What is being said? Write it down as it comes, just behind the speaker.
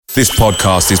This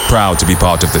podcast is proud to be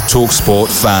part of the TalkSport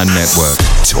Fan Network.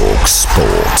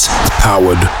 TalkSport.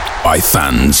 Powered by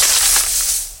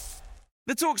fans.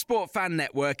 The TalkSport Fan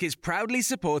Network is proudly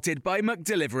supported by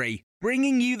McDelivery,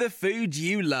 bringing you the food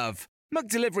you love.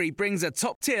 McDelivery brings a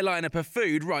top-tier lineup of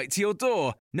food right to your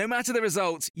door. No matter the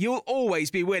result, you'll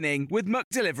always be winning with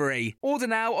McDelivery. Order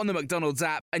now on the McDonald's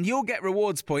app and you'll get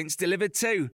rewards points delivered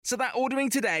too. So that ordering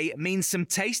today means some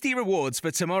tasty rewards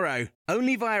for tomorrow.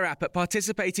 Only via app at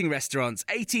participating restaurants.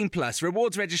 18 plus.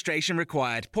 Rewards registration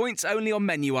required. Points only on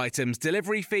menu items.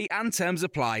 Delivery fee and terms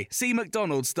apply. See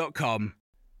mcdonalds.com.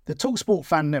 The TalkSport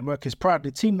Fan Network is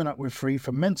proudly teaming up with Free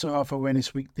for Mental Health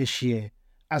Awareness Week this year.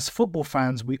 As football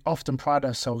fans, we often pride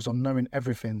ourselves on knowing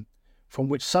everything, from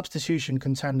which substitution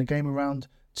can turn the game around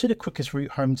to the quickest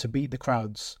route home to beat the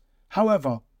crowds.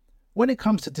 However, when it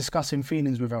comes to discussing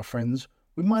feelings with our friends,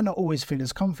 we might not always feel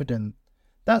as confident.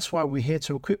 That's why we're here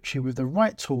to equip you with the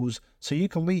right tools so you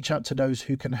can reach out to those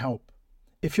who can help.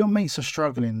 If your mates are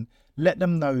struggling, let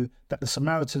them know that the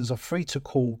Samaritans are free to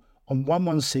call on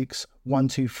 116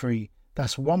 123.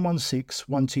 That's 116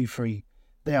 123.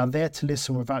 They are there to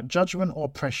listen without judgment or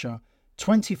pressure,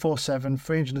 24/7,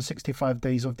 365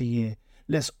 days of the year.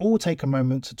 Let's all take a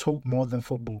moment to talk more than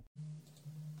football.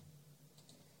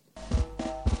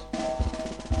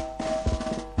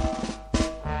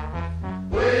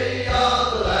 We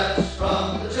are the lads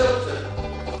from the Tilton.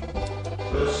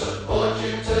 We'll support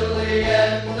you till the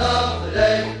end of the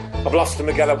day. I've lost them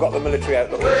again, I've got the military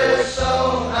out looking for We're them.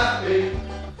 so happy,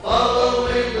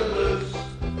 following the blues.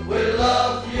 We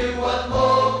love you, what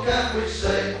more can we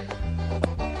say?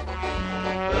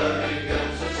 Birmingham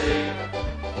City,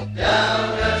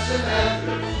 down at St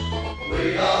Andrews,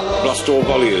 we are I've lost all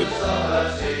volume.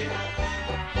 society.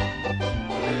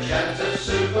 The chant of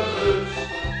Super Blues,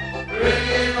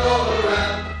 ringing all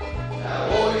around. Now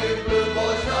all you blue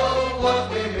boys know what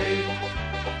we mean.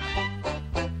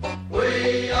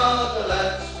 We are the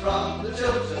lads from the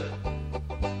Tilton.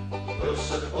 We'll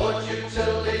support you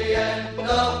till the end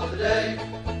of the day.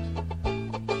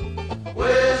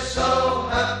 We're so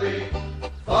happy,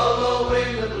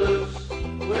 following the blues.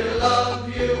 We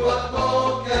love you, what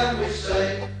more can we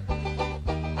say?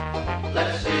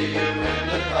 Let's see you in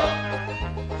the cup,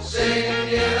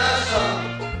 singing our song,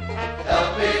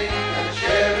 helping and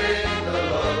sharing the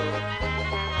load.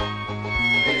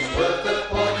 It's worth the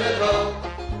point at home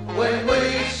when we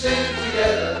sing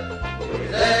together. We're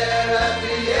there at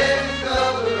the end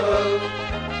of the road.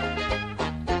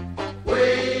 We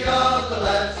are the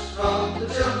lads from the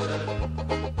Tilton.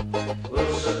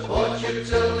 We'll support you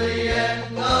till the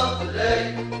end of the day.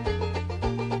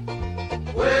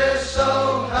 We're so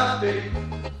happy,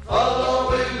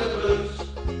 following the blues.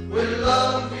 We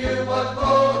love you, what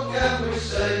more can we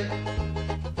say?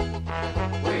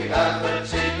 We have a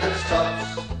team that's tops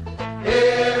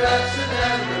here at St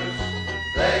Andrews.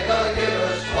 They gotta give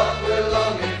us what we're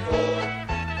longing for.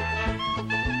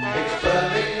 It's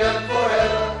Birmingham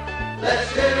forever. Let's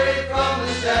hear it from the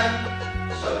stand.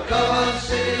 So come on,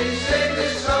 City, sing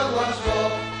this song once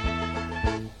more.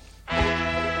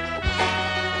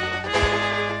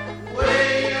 We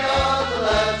are the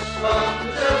lads from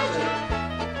the Tilton.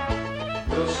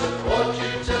 We'll support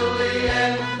you till the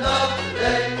end of the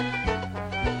day.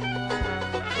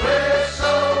 We're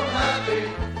so happy,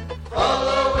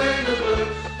 following the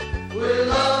blues. We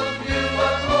love you,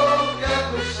 what more can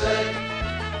we say?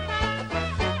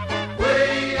 We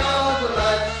are the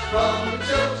lads from the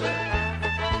Tilton.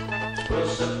 We'll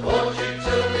support you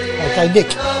till the end Nick.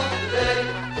 of the day.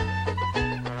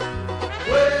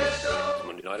 We're so...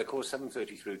 Monday night, of course,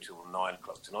 7:30 through till 9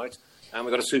 o'clock tonight. And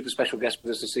we've got a super special guest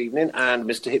with us this evening, and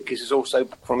Mr. Hipkiss is also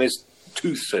back from his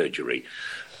tooth surgery.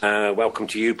 Welcome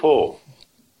to you, Paul.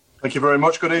 Thank you very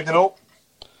much. Good evening, all.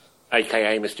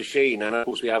 A.K.A. Mr. Sheen. And, of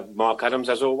course, we have Mark Adams,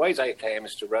 as always, A.K.A.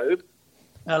 Mr. Robe.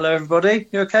 Hello, everybody.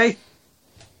 You okay?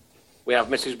 We have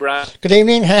Mrs. Brown. Good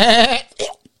evening.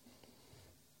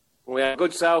 We have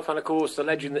good self, and, of course, the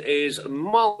legend that is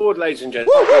Mark Ward, ladies and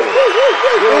gentlemen.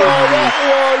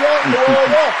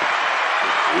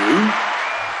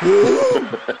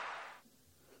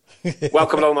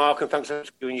 Welcome along, Mark, and thanks for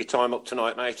doing your time up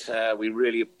tonight, mate. We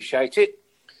really appreciate it.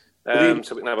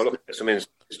 So we can have a look at some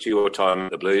insights to your time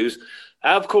at the Blues.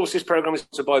 Of course, this programme is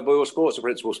sponsored by Boyle Sports, the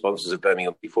principal sponsors of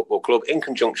Birmingham Football Club, in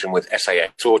conjunction with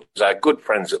SAS Torches, our good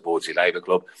friends at Bawdsey Labour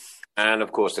Club, and,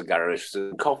 of course, the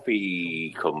Garrison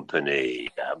Coffee Company.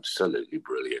 Absolutely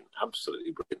brilliant.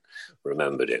 Absolutely brilliant.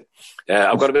 Remembered it.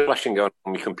 I've got a bit of flashing going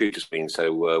on my computer screen,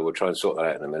 so we'll try and sort that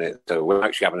out in a minute. So we're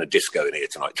actually having a disco in here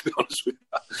tonight, to be honest with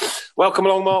you. Welcome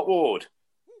along, Mark Ward.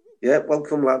 Yeah,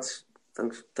 welcome, lads.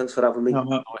 Thanks for having me. Nice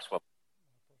one.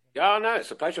 Yeah, no,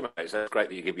 it's a pleasure, mate. It's great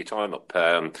that you give your time up.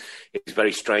 It's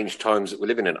very strange times that we're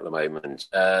living in at the moment.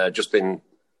 Just been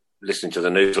listening to the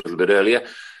news a little bit earlier.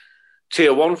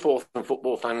 Tier 1, 4,000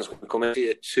 football fans will come in.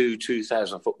 Tier 2,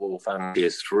 2,000 football fans. Tier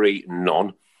 3,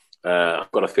 none.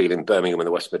 I've got a feeling Birmingham and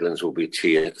the West Midlands will be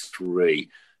Tier 3.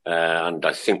 And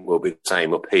I think we'll be the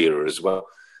same up here as well,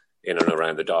 in and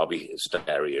around the Derby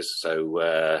areas. So,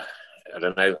 I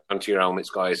don't know, onto your helmets,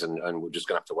 guys, and we're just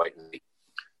going to have to wait and see.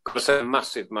 Got to say a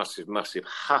massive, massive, massive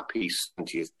happy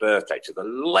 70th birthday to the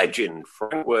legend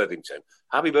Frank Worthington.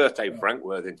 Happy birthday, Frank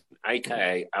Worthington,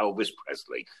 a.k.a. Elvis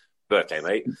Presley. Birthday,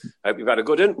 mate. Hope you've had a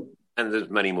good one, and there's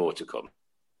many more to come.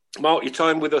 Mark, your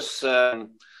time with us,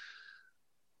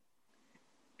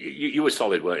 you were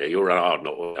solid, weren't you? You were a hard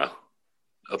nut, weren't you?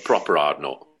 A proper hard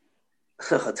nut.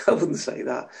 I wouldn't say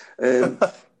that.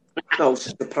 No, it's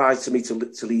just a surprise to me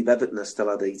to leave Everton. I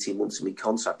still had 18 months of my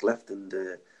contract left, and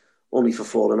only for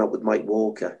falling out with Mike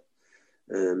Walker.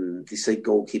 They say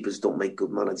goalkeepers don't make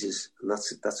good managers, and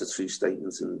that's a true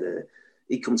statement. And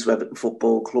he come to Everton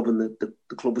Football Club, and the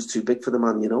club was too big for the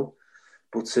man, you know.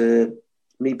 But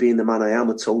me being the man I am,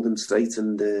 I told him straight,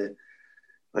 and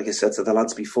like I said to the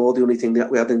lads before, the only thing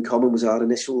that we had in common was our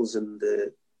initials, and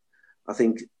I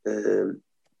think the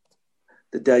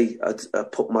day I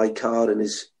put my car in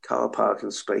his car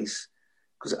parking space,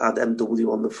 because it had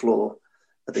MW on the floor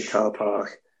at the car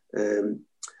park,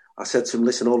 I said to him,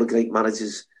 listen, all the great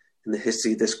managers in the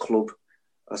history of this club,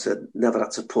 I said, never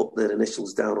had to put their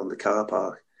initials down on the car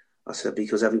park. I said,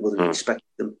 because everybody respected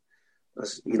them.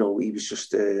 As, you know, he was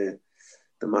just the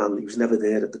man. He was never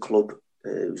there at the club.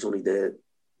 He was only there,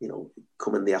 you know,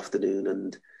 come in the afternoon.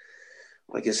 And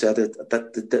like I said,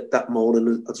 that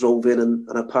morning I drove in and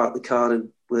I parked the car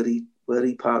in where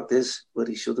he parked his, where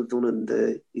he should have done,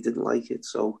 and he didn't like it.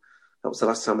 So that was the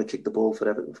last time I kicked the ball for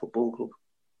Everton Football Club.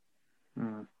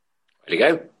 There you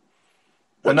go.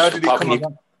 And how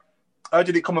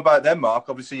did it come about then, Mark?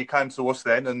 Obviously, you came to us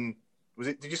then, and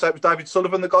did you say it was David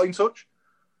Sullivan that got in touch?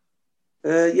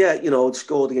 Yeah, you know, I'd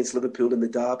scored against Liverpool in the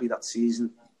derby that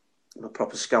season. I'm a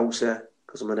proper Scouser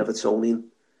because I'm an Evertonian.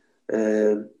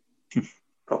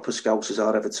 Proper Scousers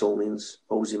are Evertonians.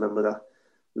 Always remember that.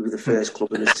 We were the first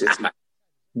club in the city.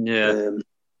 Yeah.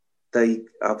 They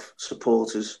have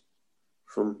supporters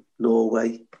from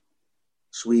Norway,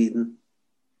 Sweden,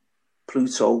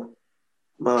 Pluto,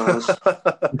 Mars,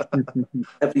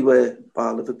 everywhere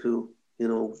bar Liverpool. You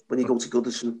know, when you go to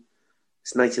Goodison,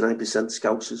 it's 99%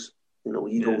 Scousers. You know,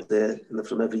 you go there and they're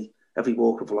from every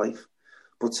walk of life.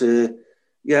 But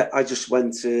yeah, I just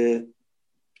went. I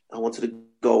wanted to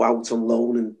go out on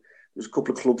loan, and there was a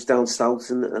couple of clubs down south,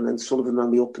 and then Sullivan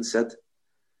rang me up and said,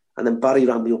 and then Barry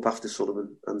rang me up after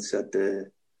Sullivan and said,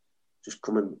 just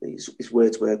come and, his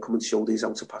words were, come and show these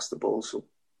how to pass the ball. So he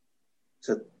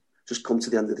said, just come to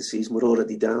the end of the season, we're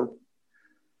already down.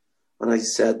 And I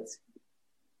said,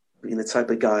 being the type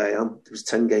of guy I am, there was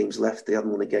 10 games left, they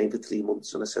hadn't won a game for 3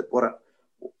 months, and I said, what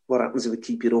happens if we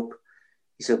keep you up?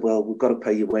 He said, well, we've got to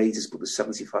pay your wages, but there's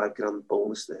 75 grand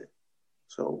bonus there.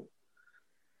 So,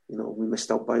 you know, we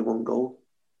missed out by 1 goal.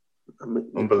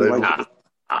 Unbelievable.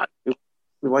 My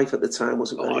wife at the time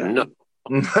wasn't very happy.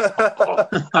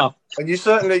 No. And you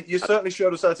certainly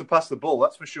showed us how to pass the ball,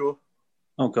 that's for sure.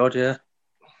 Oh God, yeah.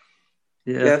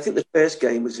 I think the first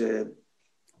game was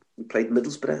we played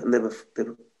Middlesbrough, and they were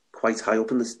quite high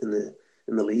up in the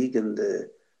league, and I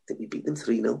think we beat them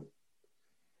 3-0.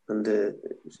 And you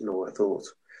know, I thought,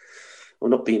 well,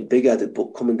 not being big-headed,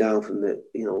 but coming down from the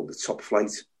top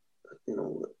flight, you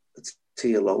know, a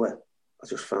tier lower, I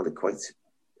just found it quite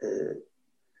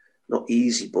not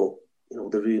easy, but you know,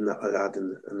 the room that I had,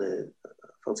 and I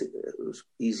felt it was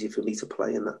easier for me to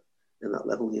play in that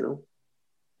level, you know.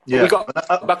 Yeah, we got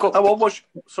back up.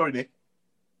 Sorry, Nick.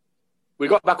 We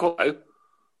got back up though.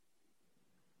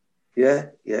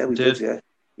 Yeah, we did.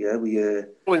 Yeah, we.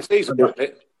 In season,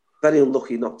 very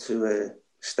unlucky not to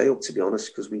stay up, to be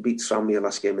honest, because we beat Tranmere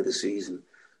last game of the season.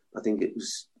 I think it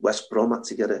was West Brom had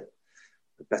to get a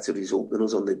better result than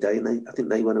us on the day, and I think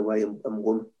they went away and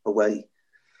won away,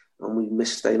 and we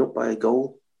missed staying up by a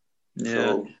goal. Yeah.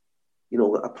 So, you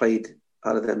know, I played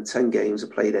out of them 10 games, I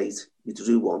played 8. We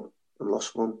drew 1 and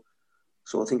lost 1.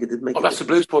 So I think it did make. Oh, that's the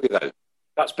Blues for you, though.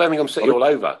 That's Birmingham City all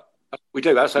over. We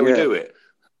do. That's how we do it.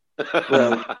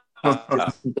 Well,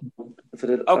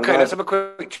 okay, let's have a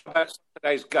quick chat about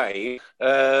today's game.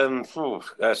 Paul,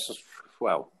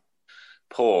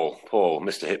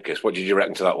 Mr. Hipkiss, what did you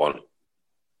reckon to that one?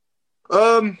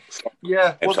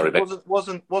 Yeah,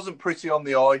 wasn't pretty on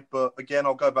the eye, but again,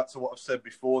 I'll go back to what I've said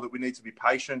before, that we need to be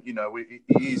patient. You know, he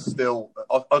is still.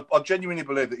 I genuinely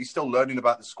believe that he's still learning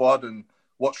about the squad, and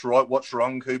what's right, what's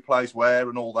wrong, who plays where,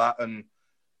 and all that. And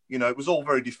you know, it was all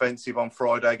very defensive on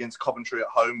Friday against Coventry at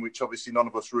home, which obviously none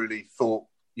of us really thought,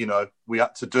 you know, we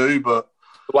had to do. But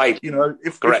Wait, you know,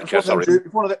 if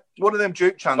one of them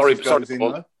Duke chances goes in,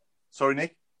 though. Sorry,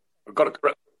 Nick. I've got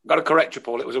to correct you,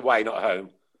 Paul. It was away, not at home.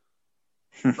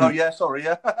 Oh yeah, sorry,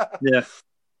 yeah, Yeah.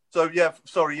 So yeah,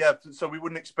 sorry, yeah. So we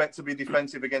wouldn't expect to be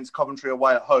defensive against Coventry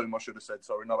away at home. I should have said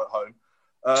sorry, not at home.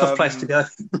 Tough place to go.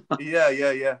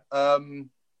 Yeah.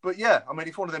 But yeah, I mean,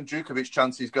 if one of them Djukovic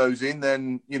chances goes in,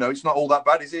 then you know it's not all that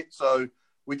bad, is it? So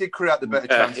we did create the better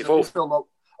chances. I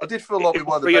did feel like we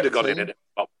were the better team.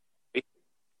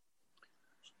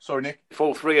 Sorry, Nick. If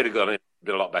all three had gone in, it'd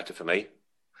been a lot better for me.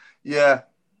 Yeah.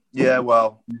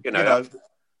 Well, you know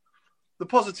the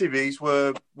positive is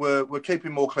we're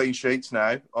keeping more clean sheets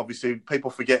now. Obviously, people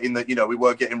forgetting that, you know, we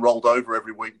were getting rolled over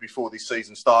every week before this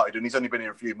season started, and he's only been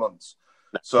here a few months.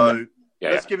 So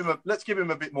let's give him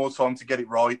a bit more time to get it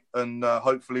right, and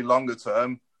hopefully longer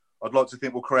term, I'd like to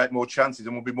think we'll create more chances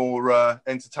and we'll be more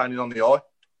entertaining on the eye.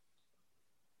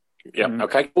 Yeah.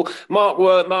 Okay. Well,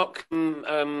 Mark,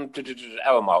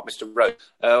 Mr. Rowe,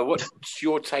 what's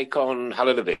your take on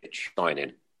Halilovic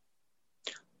signing?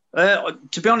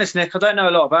 To be honest, Nick, I don't know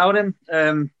a lot about him.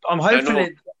 I'm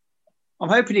hoping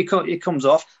he comes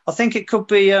off. I think it could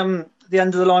be the end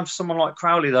of the line for someone like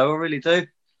Crowley, though. I really do.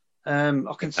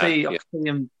 I can see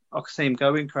him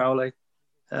going, Crowley.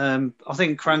 I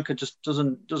think Cranker just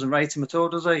doesn't rate him at all,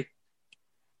 does he?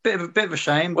 Bit of a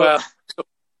shame, but well,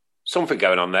 something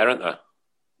going on there, isn't there?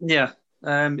 Yeah.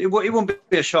 It wouldn't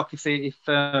be a shock if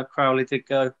Crowley did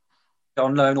go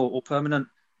on loan or permanent.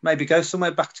 Maybe go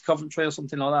somewhere back to Coventry or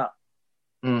something like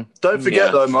that. Don't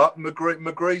forget though, Mark,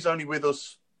 McGree's only with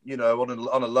us, you know, on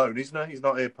a loan, isn't he? He's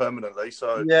not here permanently,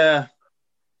 so yeah.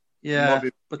 I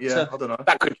don't know.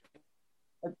 That could.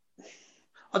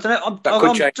 I don't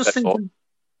know.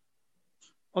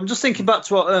 I'm just thinking back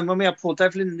to what when we had Paul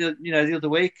Devlin, the other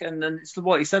week, and it's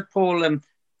what he said. Paul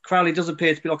Crowley does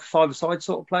appear to be like a five-a-side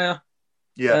sort of player.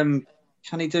 Yeah.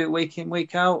 Can he do it week in,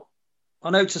 week out? I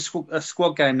know it's a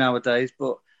squad game nowadays,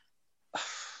 but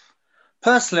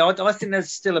personally, I think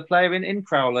there's still a player in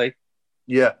Crowley.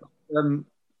 Yeah. It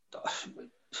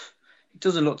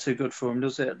doesn't look too good for him,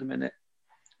 does it, at the minute?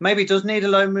 Maybe he does need a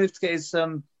loan move to get his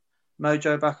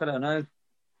mojo back. I don't know.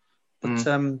 But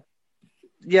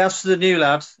as for the new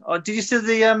lad, did you see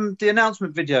the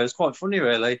announcement video? It's quite funny,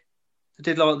 really. They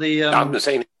did like the. I haven't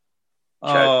seen it.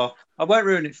 Oh, I won't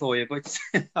ruin it for you, but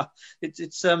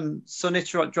it's Sonny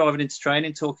driving into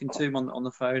training, talking to him on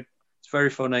the phone. It's very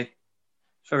funny.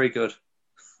 It's very good.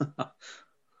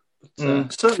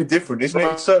 Certainly different, isn't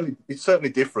it? It's certainly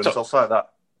different. I'll say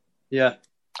that. Yeah.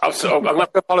 I'm going to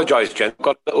apologise, Jen. I've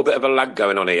got a little bit of a lag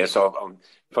going on here, so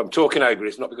if I'm talking over,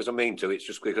 it's not because I mean to. It's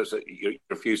just because you're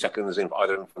a few seconds in,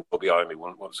 either in front or behind me,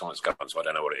 when someone's going on, so I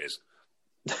don't know what it is.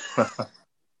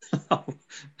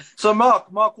 So,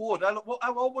 Mark Ward,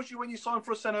 how old was you when you signed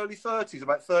for us in early 30s?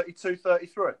 About 32,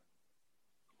 33?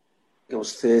 I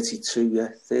was 32, yeah.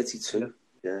 32,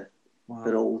 yeah. Wow. A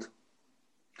bit old.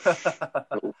 I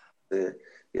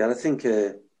think,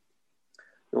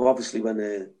 obviously when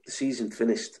the season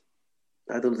finished,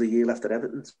 I had another year left at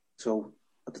Everton, so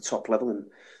at the top level. And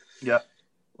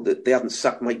they hadn't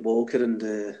sacked Mike Walker, and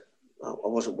I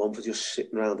wasn't one for just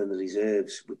sitting around in the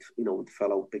reserves. We'd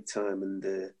fell out big time,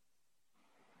 and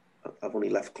I've only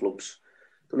left clubs.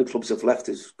 The only clubs I've left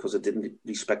is because I didn't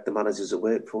respect the managers I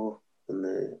worked for,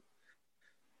 and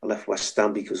I left West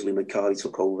Ham because Lee McCarthy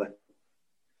took over.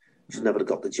 He never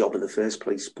got the job in the first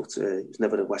place, but he was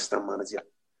never a West Ham manager.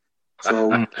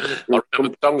 So I remember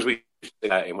the songs we used to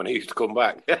sing at him when he used to come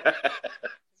back.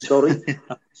 Sorry?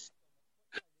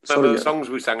 The songs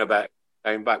we sang about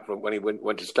came back from when he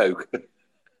went to Stoke.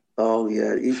 Oh,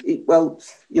 yeah. Luke,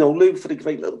 for the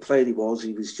great little player he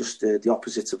was just the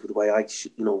opposite of the way I,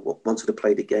 wanted to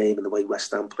play the game and the way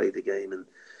West Ham played the game. And,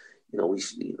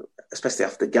 especially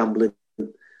after gambling, for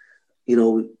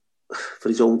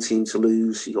his own team to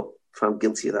lose, he got found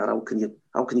guilty of that.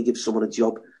 How can you give someone a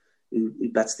job who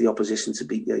bets the opposition to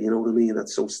beat you? You know what I mean?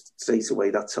 That's so straight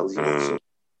away. That tells you what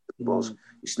he was.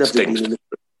 He's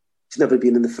never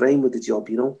been in the frame with the job,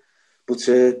 But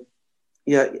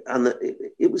and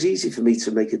it was easy for me to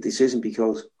make a decision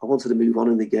because I wanted to move on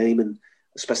in the game, and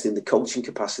especially in the coaching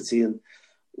capacity. And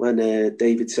when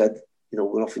David said,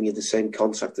 we're offering you the same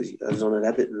contract as on at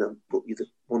Everton, but you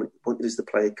want you as the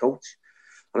player coach.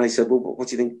 And I said, well, what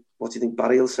do you think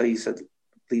Barry will say? He said,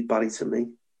 leave Barry to me.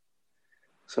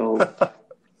 So,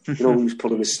 he was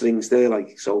pulling the strings there.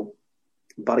 So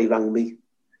Barry rang me and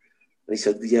he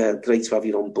said, yeah, great to have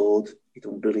you on board. You've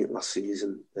done brilliant last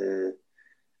season.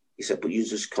 he said, but you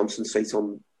just concentrate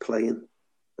on playing.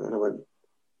 And I went,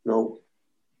 no,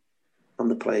 I'm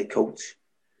the player coach.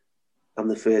 I'm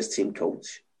the first team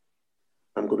coach.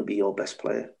 I'm going to be your best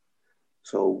player.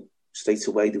 So straight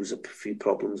away, there was a few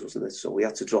problems, wasn't there? So we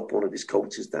had to drop one of his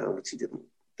coaches down, which he didn't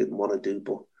want to do.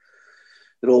 But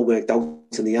it all worked out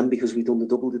in the end because we done the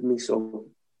double, didn't we? So,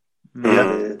 we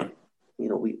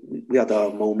had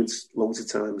our moments loads of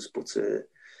times. But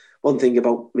one thing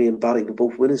about me and Barry, we're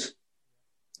both winners.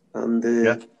 And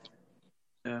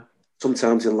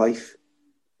sometimes in life,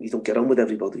 you don't get on with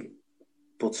everybody.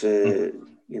 But,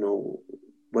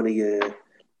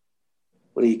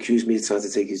 when he accused me of trying to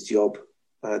take his job,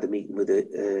 I had a meeting with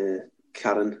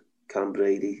Karen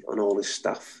Brady and all his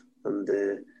staff. And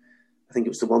I think it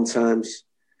was the one time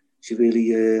she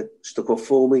really stuck up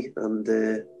for me and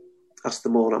asked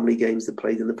them all how many games they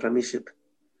played in the Premiership.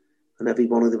 And every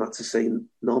one of them had to say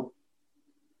none.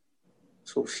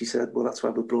 So she said, well, that's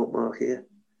why we brought Mark here,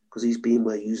 because he's been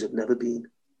where yous have never been.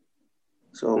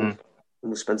 So and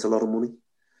we spent a lot of money.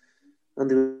 And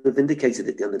they were vindicated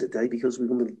at the end of the day because we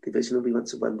won the division and we went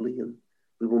to Wembley and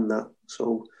we won that.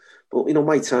 So, but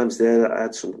my times there, I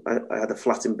had a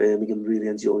flat in Birmingham, really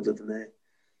enjoyed living there.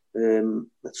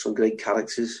 Met some great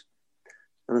characters,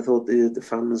 and I thought the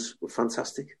fans were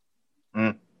fantastic.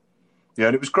 Yeah,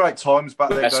 and it was great times back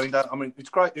then going down. I mean, it's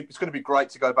great. It's going to be great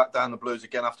to go back down the Blues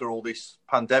again after all this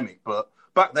pandemic. But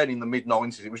back then in the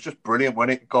mid-90s, it was just brilliant,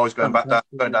 wasn't it? Guys going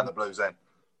down the Blues then.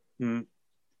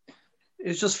 It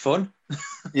was just fun.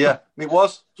 Yeah, it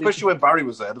was, especially when Barry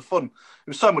was there. It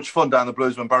was so much fun down the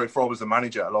Blues when Barry Fry was the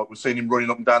manager. Like, we're seeing him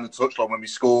running up and down the touchline when we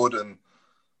scored and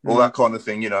all that kind of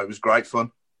thing. It was great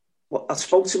fun. Well, I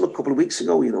spoke to him a couple of weeks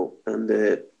ago, and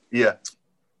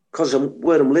because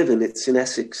where I'm living, it's in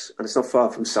Essex, and it's not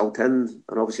far from Southend,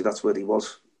 and obviously that's where he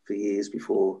was for years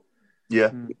before.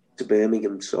 To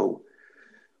Birmingham. So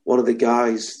one of the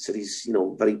guys said he's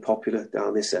very popular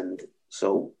down this end.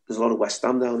 So there's a lot of West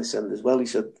Ham down this end as well. He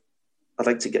said, I'd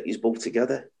like to get you both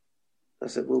together. I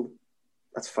said, well,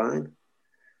 that's fine.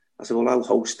 I said, well, I'll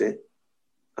host it.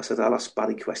 I said, I'll ask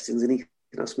Barry questions and he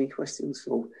can ask me questions.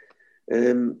 So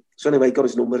anyway, got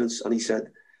his number and he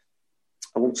said,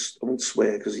 I won't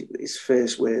swear because his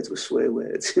first words were swear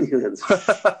words. I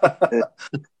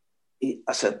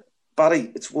said,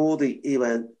 Barry, it's Wardy. He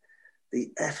went,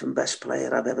 the effing best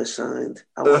player I've ever signed.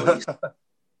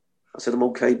 I said, I'm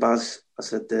okay, Baz. I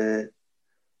said,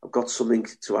 I've got something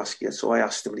to ask you. So I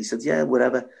asked him and he said, yeah,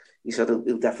 whatever. He said,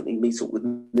 he'll definitely meet up with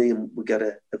me and we'll get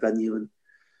a venue and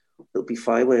there'll be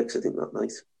fireworks, I think, that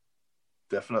night.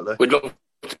 Definitely. We'd love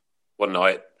to one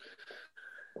night.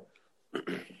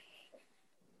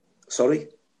 Sorry?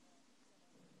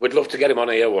 We'd love to get him on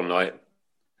here one night.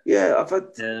 Yeah, I've had...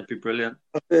 Yeah, that'd be brilliant.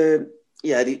 The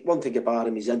one thing about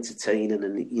him, he's entertaining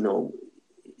and,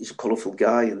 he's a colourful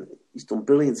guy and he's done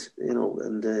brilliant,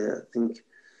 and I think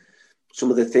some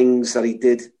of the things that he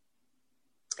did,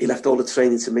 he left all the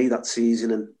training to me that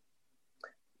season and,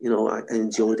 I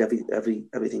enjoyed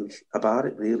everything about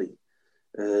it, really.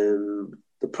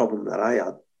 The problem that I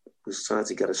had was trying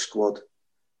to get a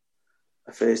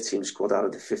first team squad out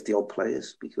of the 50-odd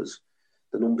players because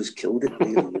the numbers killed it,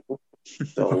 really.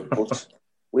 So, but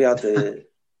we had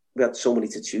so many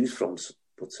to choose from,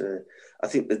 but I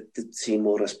think that the team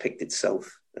more or less picked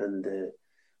itself, and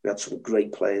we had some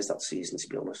great players that season, to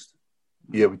be honest.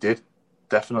 Yeah, we did,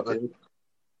 definitely.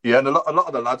 Yeah, and a lot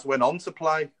of the lads went on to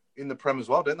play in the Prem as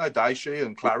well, didn't they? Daishi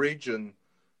and Claridge and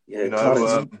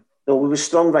No, we were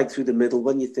strong right through the middle.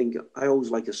 When you think, I always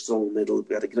like a strong middle.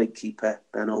 We had a great keeper,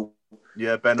 Benno.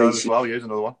 Yeah, Benno as well. Here's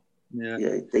another one. Yeah,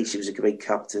 Daishi was a great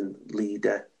captain,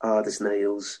 leader, hard as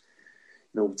nails.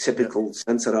 Typical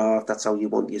centre half. That's how you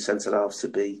want your centre halves to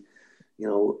be.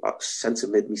 Centre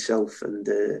mid myself, and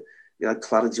you had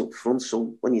Claridge up front.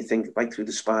 So when you think right through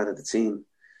the spine of the team,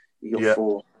 you got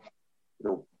four,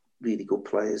 really good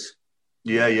players.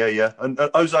 Yeah. And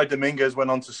Jose Dominguez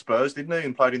went on to Spurs, didn't he?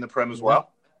 And played in the Prem as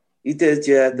well. He did,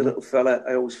 yeah. The little fella,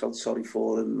 I always felt sorry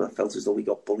for him. I felt as though he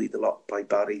got bullied a lot by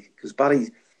Barry because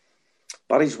Barry's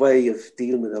way of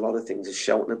dealing with a lot of things is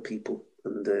shouting at people,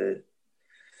 and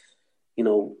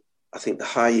I think the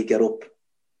higher you get up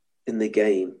in the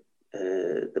game,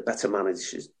 the better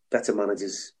managers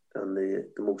and the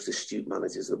most astute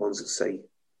managers are the ones that say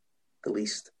the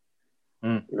least.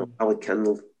 Howard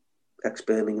Kendall,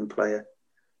 ex-Birmingham player,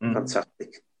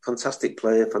 fantastic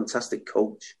player, fantastic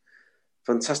coach,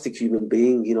 fantastic human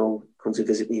being, come to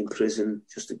visit me in prison,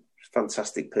 just a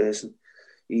fantastic person.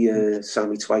 He signed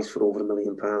me twice for over £1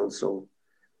 million, so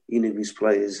he knew his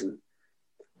players. And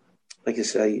like I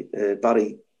say,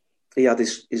 Barry, he had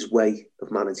his way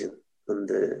of managing. And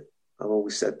I've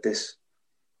always said this,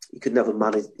 he could never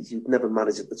manage. He'd never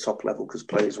manage at the top level because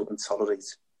players wouldn't tolerate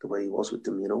the way he was with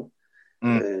them. You know,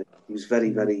 he was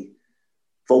very, very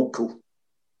vocal,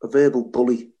 a verbal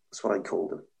bully. That's what I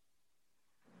called him.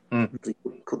 He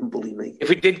couldn't bully me. If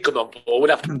he did come on, Paul, we'd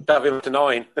have to have him after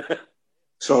 9.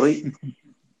 Sorry.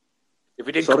 If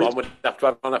he did come on, we'd have to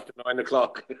have him on after 9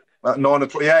 o'clock. At 9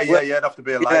 o'clock, yeah, it'd have to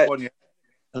be a late one, yeah.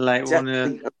 A late one, yeah.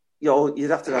 You know,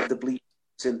 you'd have to have the bleeps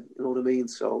in, you know what I mean?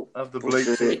 So have the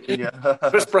bleeps in, yeah.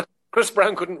 Chris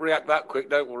Brown couldn't react that quick,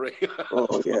 don't worry.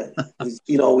 Oh, yeah.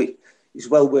 You know, he's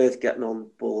well worth getting on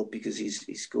board because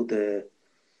he's good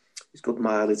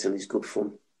mileage and he's good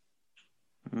fun.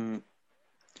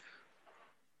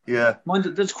 Yeah. Mind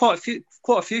that there's quite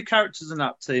a few characters in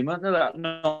that team, aren't there? That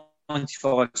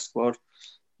 95 squad.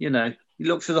 You know, you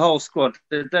look through the whole squad.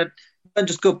 They're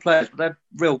just good players, but they're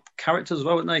real characters as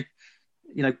well, aren't they?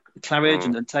 You know, Claridge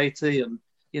and Tatey and,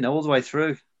 you know, all the way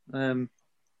through. The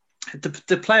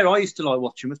player I used to like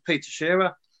watching was Peter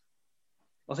Shearer.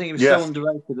 I think he was so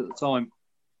underrated at the time.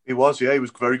 He was, yeah. He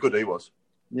was very good, he was.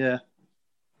 Yeah.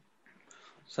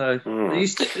 So,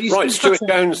 right, Stuart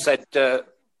Jones said...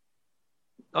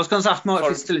 I was going to ask Mark if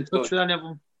he's still in touch with any of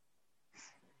them.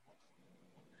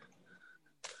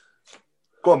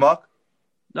 Go on, Mark.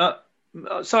 No,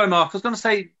 sorry, Mark. I was going to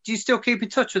say, do you still keep in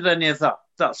touch with any of that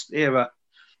era,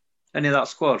 any of that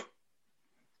squad?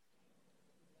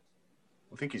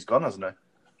 I think he's gone, hasn't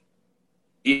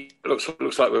he? Looks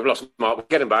like we've lost Mark. We'll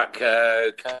get him back.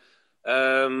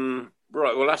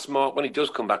 Right, we'll ask Mark when he does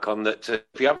come back on that if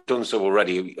you haven't done so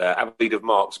already, have a read of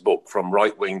Mark's book, From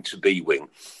Right Wing to B Wing.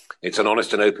 It's an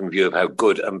honest and open view of how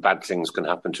good and bad things can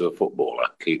happen to a footballer.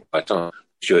 Keep right on.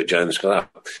 Stuart Jones for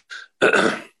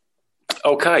that.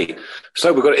 Okay,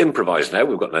 so we've got to improvise now.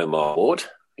 We've got no Mark Ward.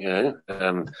 You know,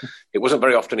 it wasn't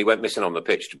very often he went missing on the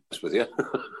pitch, to be honest with you.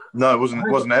 No, it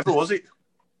wasn't ever, was it?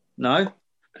 No.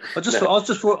 I just hope I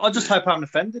haven't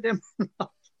offended him.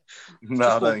 No,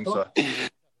 I don't think so.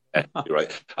 You're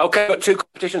right. Okay, got 2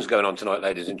 competitions going on tonight,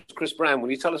 ladies and gentlemen. Chris Brown, will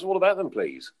you tell us all about them,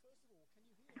 please?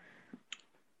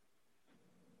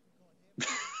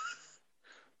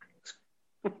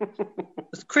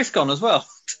 Is Chris gone as well?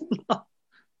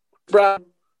 Brown.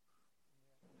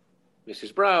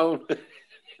 Mrs. Brown.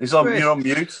 You're on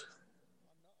mute.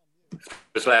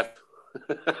 Just left.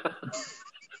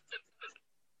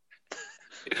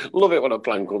 Love it when a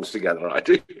plan comes together, I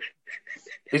do.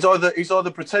 He's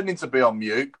either pretending to be on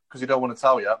mute because he don't want to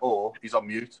tell you, or he's on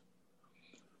mute.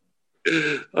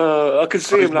 I can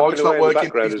see him. His mic's not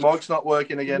working. His mic's not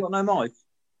working again. You got no mic?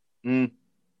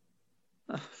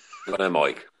 Got no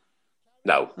mic.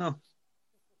 No. Oh.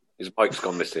 His mic's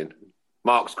gone missing.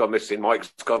 Mark's gone missing.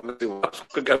 Mike's gone missing.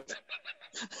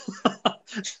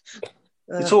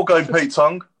 It's all going Pete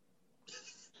Tong.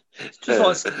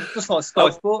 Just like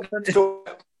Sky Sports.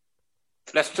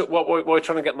 Let's talk. What we're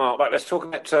trying to get Mark back. Let's talk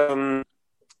about the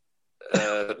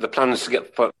plans to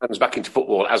get fans back into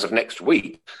football as of next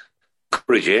week.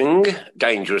 Encouraging,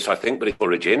 dangerous, I think, but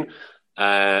encouraging.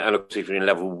 And of course, if you're in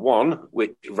level 1,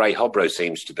 which Ray Hobro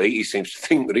seems to be, he seems to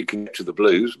think that he can get to the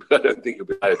Blues, but I don't think he'll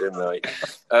be allowed in there.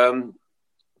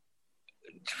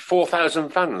 4,000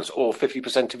 fans, or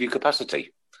 50% of your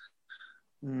capacity.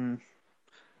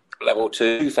 Level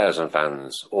 2, 2,000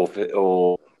 fans, or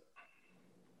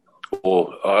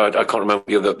I can't remember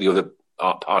the other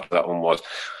part of that one was,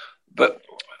 but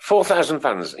 4,000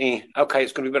 fans. Okay,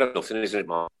 it's going to be better than nothing, isn't it,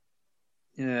 Mark?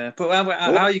 Yeah, but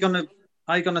how are you going to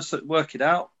work it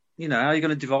out? You know, how are you going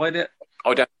to divide it?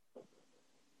 I don't.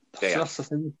 That's the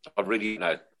thing. I really don't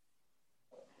know.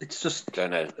 It's just. I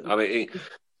don't know. I mean,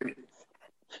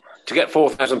 to get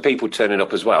 4,000 people turning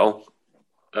up as well.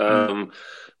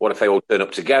 What if they all turn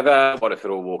up together? What if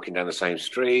they're all walking down the same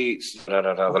streets?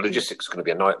 The logistics is going to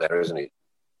be a nightmare, isn't it?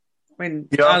 I mean,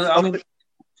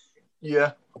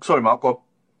 yeah. Sorry, Mark. Go on.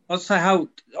 I was saying,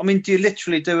 do you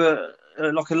literally do a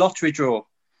lottery draw?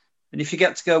 And if you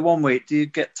get to go one week, do you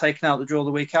get taken out the draw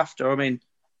the week after? I mean,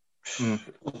 well,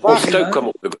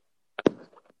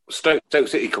 Stoke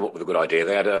City come up with a good idea.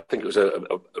 They had, I think it was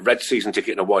a red season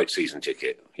ticket and a white season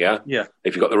ticket. Yeah. Yeah.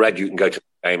 If you got the red, you can go to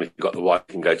the game. If you got the white,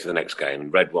 you can go to the next game.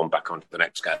 Red one back onto the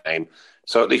next game.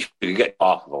 So at least you get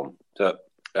half of them. So,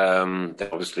 then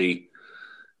obviously,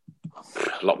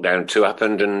 lockdown 2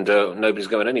 happened, and nobody's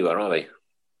going anywhere, are they?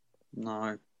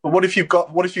 No. But what if you've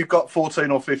got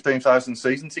 14 or 15,000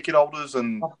 season ticket holders,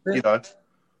 and you know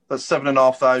that's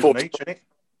 7,500 each, isn't it?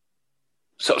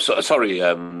 Sorry.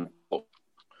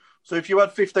 So if you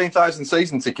had 15,000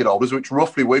 season ticket holders, which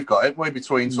roughly we've got, it we're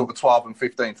between sort of 12 and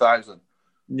 15,000.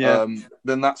 Yeah.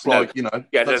 Then that's like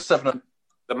that's 7.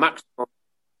 The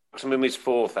maximum is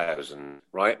 4,000,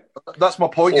 right? That's my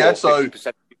point. Yeah. So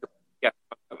Yeah,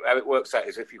 how it works out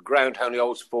is if your ground only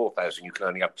holds 4,000, you can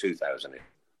only have 2,000 in.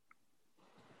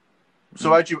 So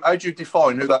how do you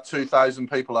define who that 2,000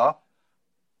 people are?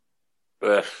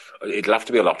 It'll have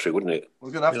to be a lottery, wouldn't it?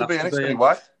 We're going to have to be in it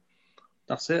anyway.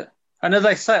 That's it. And as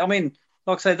they say, I mean,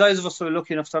 like I say, those of us who are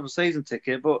lucky enough to have a season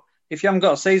ticket, but if you haven't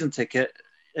got a season ticket,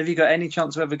 have you got any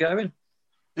chance of ever going?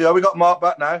 Yeah, we got Mark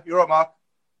back now. You're right, Mark.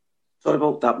 Sorry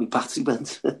about that, my battery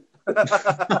went. You're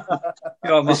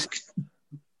right, Mark.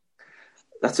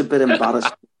 That's a bit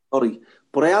embarrassing, sorry.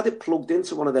 But I had it plugged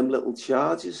into one of them little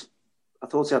chargers. I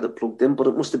thought I had it plugged in, but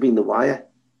it must have been the wire.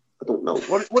 I don't know.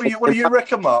 What do you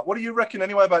reckon, Mark? What do you reckon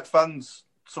anyway about fans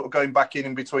sort of going back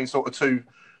in between sort of 2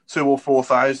 or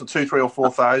 4,000, 2, 3 or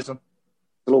 4,000?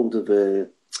 A load of,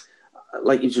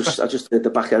 like I just heard the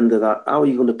back end of that. How are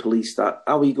you going to police that?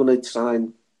 How are you going to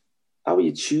sign? How are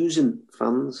you choosing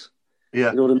fans?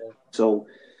 Yeah. You know what I mean? So,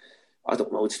 I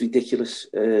don't know. It's ridiculous.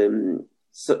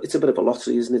 So it's a bit of a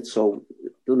lottery, isn't it? So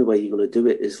the only way you're going to do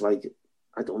it is like,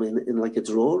 I don't know, in like a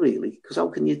draw, really. Because how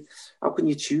can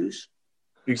you choose?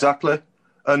 Exactly.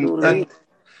 And, you know what I mean?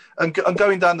 and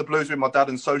going down the Blues with my dad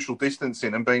and social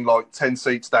distancing and being like 10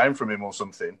 seats down from him or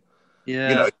something. Yeah.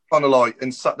 You know, kind of like,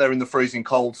 and sat there in the freezing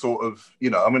cold sort of, you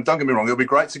know, I mean, don't get me wrong, it'll be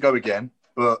great to go again.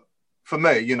 But for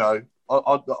me, you know,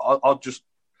 I just,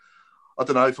 I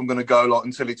don't know if I'm going to go like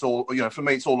until it's all, you know, for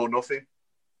me, it's all or nothing.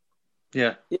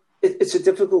 Yeah. It's a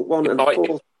difficult one. And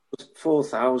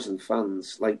 4,000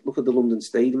 fans, like, look at the London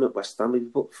Stadium at West Ham. If you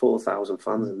put 4,000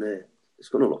 fans in there, it's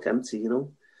going to look empty, you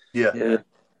know? Yeah.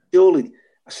 Surely,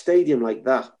 a stadium like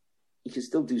that, you can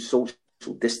still do social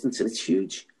distancing. It's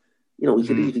huge. You know, you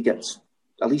could even get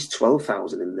at least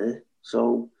 12,000 in there.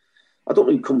 So, I don't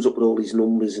know who comes up with all these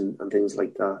numbers and things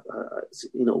like that.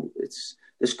 You know, it's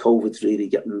this COVID's really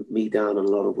getting me down and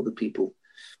a lot of other people.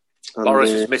 And,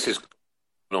 Boris misses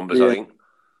numbers, yeah, I think.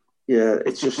 Yeah,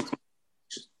 it's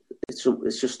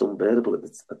just unbearable.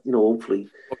 You know, hopefully.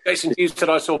 Well, Jason Hughes said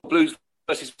I saw Blues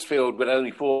versus Field with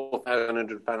only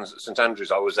 4,100 fans at St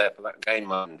Andrews. I was there for that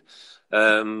game, and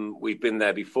we've been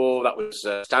there before. That was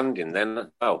standing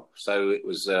then. Oh, so it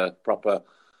was a proper.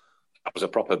 That was a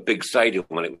proper big stadium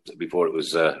before it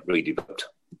was redeveloped.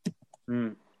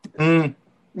 Yeah.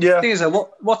 The thing is,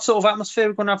 though, what sort of atmosphere are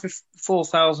we going to have with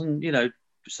 4,000? You know,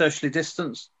 socially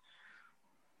distanced.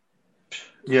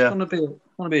 Yeah. It's going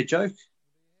to be a joke.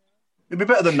 It'd be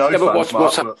better than no fans,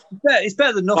 Mark. It's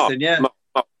better than nothing,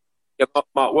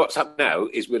 Mark, what's happening now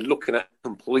is we're looking at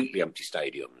completely empty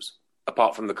stadiums,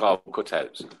 apart from the cardboard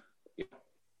cutouts.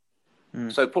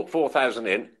 So put 4,000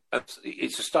 in.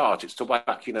 It's a start. It's to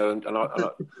back, you know. And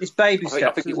it's baby steps.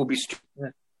 I think it would be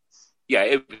stupid. Yeah,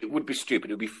 it would be stupid.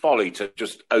 It would be folly to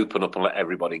just open up and let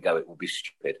everybody go. It would be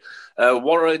stupid.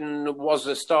 Warren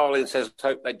Starling says,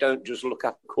 hope they don't just look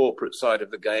at the corporate side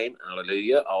of the game.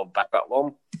 Hallelujah. I'll back that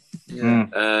one. Yeah.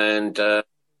 And, but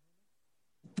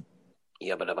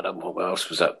what else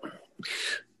was that?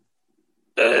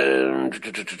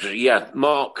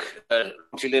 Mark,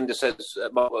 Auntie Linda says,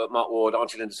 Mark Ward,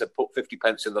 Auntie Linda said, put 50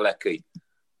 pence in the lecky.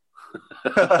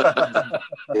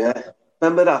 Yeah.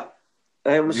 Remember that?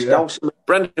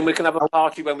 Brendan, we can have a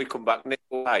party when we come back. Nick,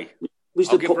 hey,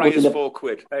 I'll give Reyes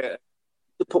 £4. Hey,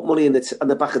 to put money on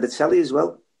the back of the telly as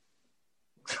well.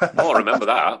 Oh, I remember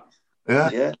that.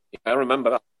 Yeah, I remember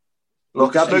that.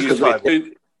 Look,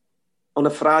 on a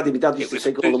Friday, my dad used to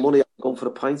take all the money and go for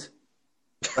a pint.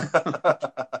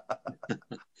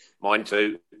 Mine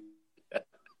too.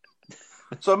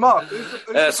 So, Mark,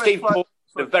 Steve Paul,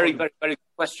 a very, very, very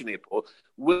good question here, Paul.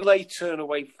 Will they turn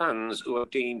away fans who are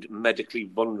deemed medically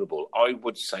vulnerable? I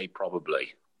would say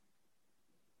probably.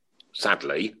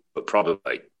 Sadly, but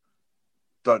probably.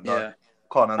 Don't know. Yeah.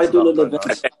 Can't answer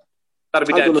that. That'll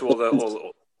be down to all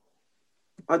the...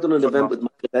 I done an event with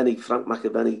Frank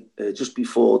McAvenny, just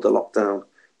before the lockdown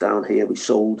down here. We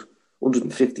sold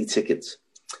 150 tickets.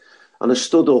 And I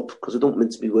stood up, because I don't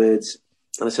mince my words,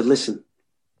 and I said, listen,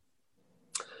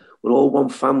 we're all one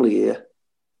family here.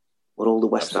 We're all the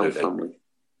West Ham family,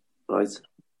 right?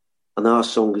 And our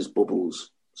song is Bubbles,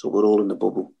 so we're all in the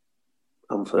bubble.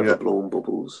 I'm forever blowing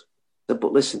bubbles.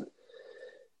 But listen,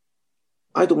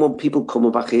 I don't want people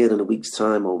coming back here in a week's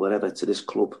time or whatever to this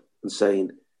club and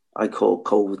saying, I caught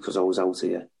COVID because I was out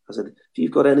here. I said, if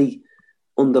you've got any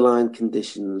underlying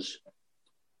conditions,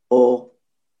 or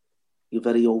you're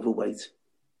very overweight,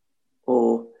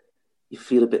 or you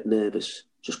feel a bit nervous,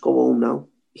 just go home now.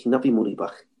 You can have your money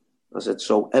back. I said,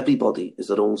 so everybody is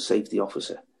their own safety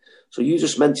officer. So you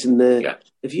just mentioned there,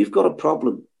 if you've got a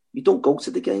problem, you don't go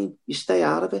to the game. You stay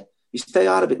out of it. You stay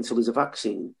out of it until there's a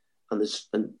vaccine,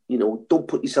 and you know, don't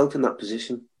put yourself in that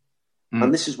position.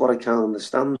 And this is what I can't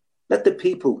understand. Let the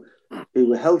people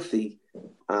who are healthy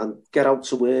and get out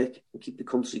to work and keep the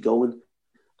country going.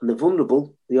 And the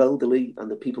vulnerable, the elderly, and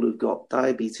the people who've got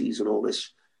diabetes and all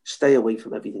this, stay away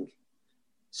from everything.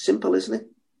 Simple, isn't it?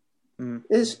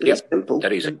 It's simple.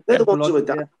 That is it. They're the ones who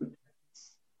adapt.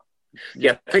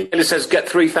 Yeah, I think it says get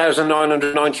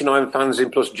 3,999 fans in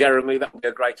plus Jeremy. That would be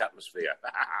a great atmosphere.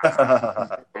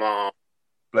 Come on.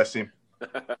 Bless him.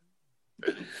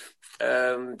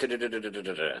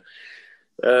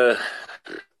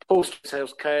 Paul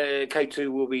says K2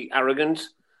 will be arrogant.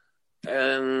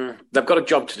 They've got a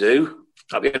job to do.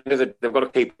 At the end of the, they've got to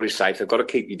keep you safe. They've got to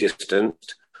keep you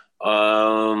distanced.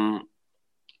 And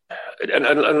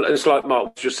it's like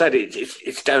Mark just said,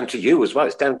 it's down to you as well.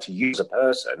 It's down to you as a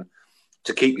person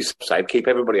to keep yourself safe, keep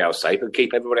everybody else safe, and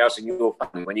keep everybody else in your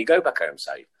family when you go back home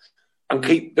safe. And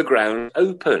keep the ground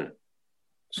open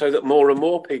so that more and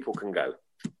more people can go.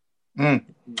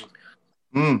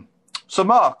 So,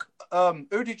 Mark,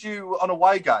 who did you, on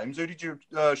away games, who did you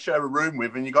share a room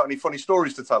with, and you got any funny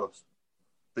stories to tell us,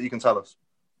 that you can tell us?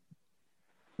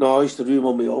 No, I used to room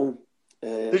on my own.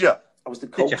 Did you? I was the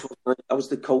coach. I was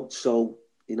the coach, so,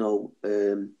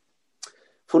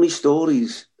 funny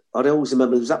stories. I always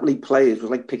remember there was that many players. It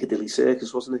was like Piccadilly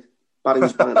Circus, wasn't it? Barry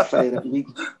was buying a player every week.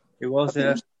 It was,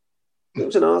 yeah. There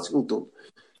was an article done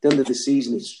at the end of the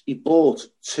season. He bought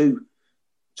 22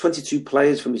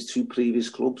 players from his 2 previous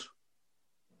clubs,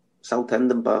 Southend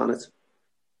and Barnet.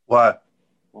 Wow.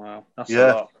 That's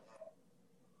a lot.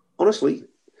 Honestly.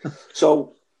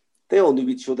 So they all knew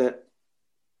each other.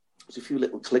 There's a few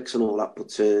little cliques and all that,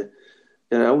 but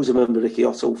I always remember Ricky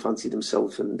Otto fancied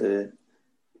himself, and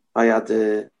I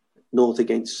had North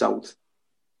against South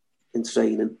in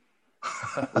training.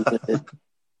 And,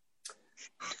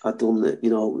 I'd done,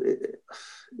 the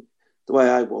way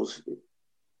I was,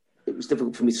 it was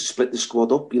difficult for me to split the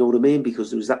squad up, you know what I mean? Because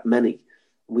there was that many.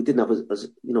 And we didn't have,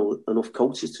 enough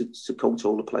coaches to coach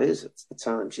all the players at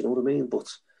times, you know what I mean? But,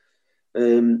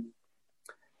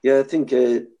 I think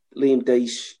Liam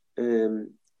Dace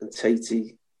and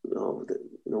Tatey,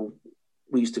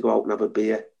 we used to go out and have a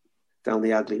beer down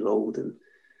the Agley Road and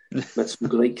met some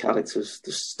great characters.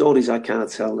 The stories I can't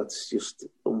tell, that's just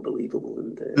unbelievable.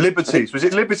 And Liberties. Was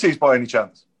it Liberties by any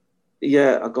chance?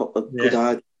 Yeah, I got a good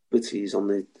eye at Liberties on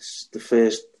the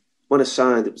first... When I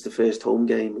signed, it was the first home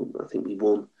game. I think we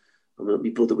won. My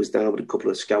brother was down with a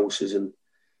couple of Scousers, and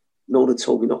no one had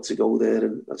told me not to go there.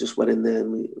 And I just went in there,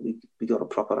 and we got a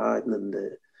proper hiding. And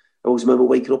I always remember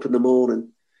waking up in the morning,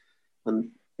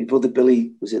 and my brother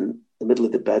Billy was in the middle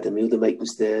of the bed, and my other mate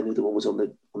was there, and the other one was on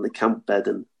the camp bed.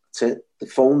 And the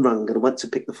phone rang, and I went to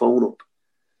pick the phone up,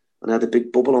 and I had a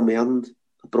big bubble on my hand.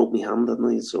 I broke my hand, hadn't I?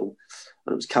 And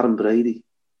it was Karen Brady.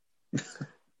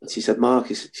 And she said, Mark,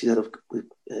 she said,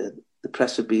 the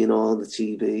press have been on, the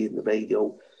TV and the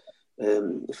radio.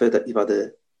 I've heard that you've had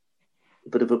a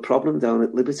bit of a problem down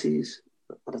at Liberties.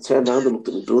 And I turned around and looked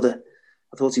at my brother.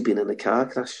 I thought he'd been in a car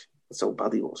crash. That's how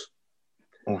bad he was.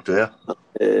 Oh, dear.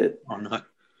 Oh, no.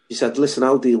 She said, listen,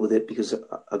 I'll deal with it because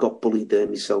I got bullied there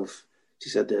myself. She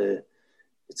said,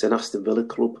 it's an Aston Villa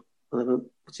club. And I went,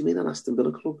 what do you mean an Aston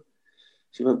Villa club?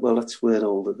 She went, well, that's where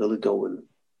all the Villa go. And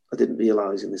I didn't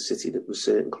realise in the city that there were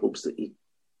certain clubs that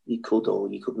you could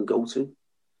or you couldn't go to.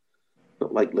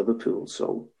 Not like Liverpool,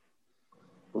 so...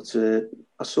 But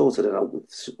I sorted it out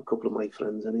with a couple of my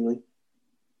friends anyway.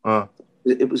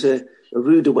 It was a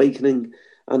rude awakening.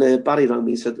 And Barry rang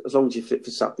me and said, as long as you're fit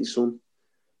for Saturday, son.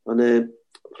 And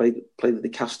played with the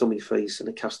cast on my face and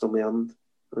a cast on my hand.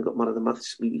 And I got man of the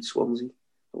match, we beat Swansea,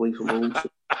 away from home.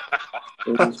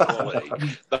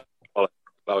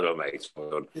 Well done, mate. Well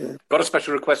done. Yeah. Got a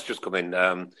special request just come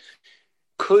in.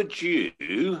 Could you,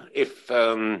 if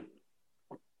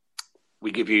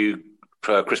we give you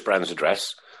Chris Brown's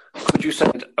address, could you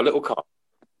send a little card?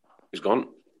 He's gone.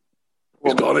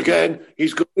 He's gone again.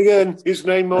 He's gone again. His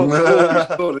name Mark.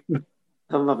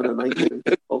 I'm having a night.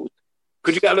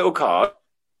 Could you get a little card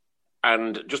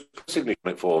and just signature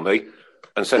on it for me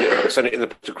and send it in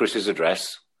to Chris's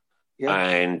address? Yeah.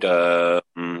 And I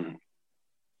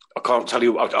can't tell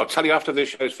you. I'll tell you after this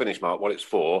show's finished, Mark, what it's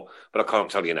for, but I can't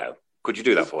tell you now. Could you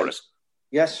do that for us?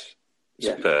 Yes.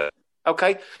 Yeah.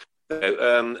 Okay.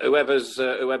 So, whoever's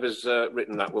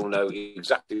written that will know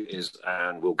exactly what it is,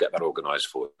 and we'll get that organised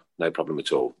for you. No problem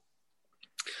at all.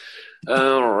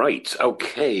 All right.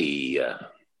 Okay.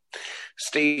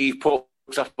 Steve Paul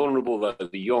looks after vulnerable, though.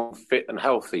 The young, fit and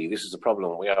healthy. This is the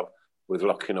problem we have with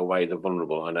locking away the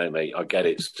vulnerable. I know, mate. I get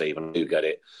it, Steve. I do get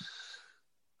it.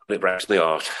 It breaks my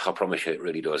heart. I promise you, it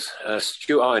really does.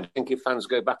 Stuart, I think if fans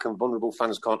go back and vulnerable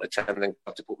fans can't attend, then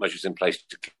have to put measures in place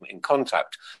to keep them in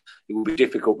contact. It will be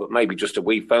difficult, but maybe just a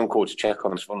wee phone call to check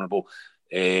on this vulnerable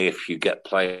If you get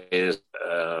players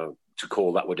to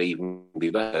call, that would even be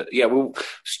better. Yeah, well,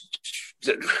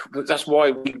 that's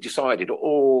why we decided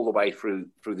all the way through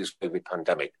this COVID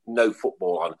pandemic, no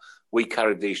football on. We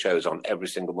carried these shows on every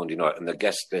single Monday night, and the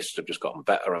guest lists have just gotten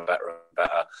better and better and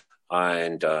better.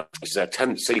 And it's their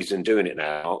 10th season doing it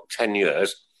now, 10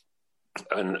 years.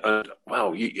 And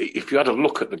wow, if you had a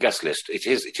look at the guest list, it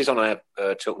is on our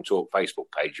Tilton Talk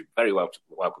Facebook page. You're very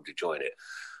welcome to join it.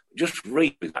 Just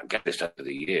read that guest list over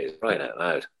the years, right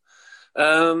out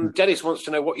loud. Dennis wants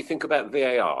to know what you think about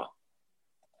VAR.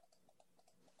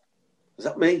 Is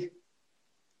that me?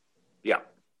 Yeah.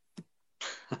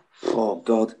 Oh,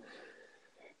 God.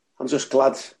 I'm just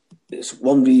glad. It's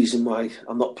one reason why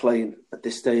I'm not playing at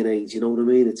this day and age, you know what I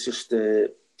mean? It's just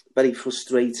very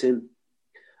frustrating.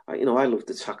 I love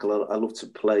to tackle. I love to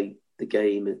play the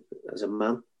game as a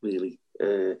man, really.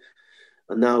 And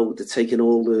now they're taking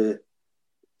the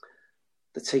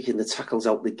tackles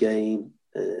out of the game,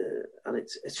 and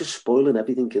it's just spoiling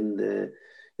everything.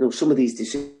 And some of these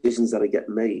decisions that are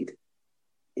getting made,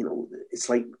 it's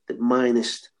like the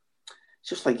minus. It's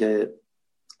just like a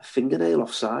fingernail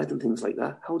offside and things like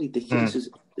that. How ridiculous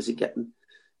is it getting?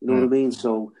 You know what I mean?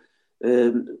 So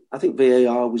I think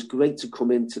VAR was great to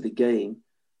come into the game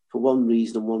for one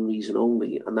reason and one reason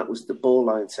only, and that was the ball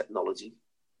line technology,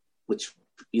 which,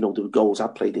 there were goals I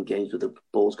played in games where the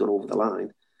ball's gone over the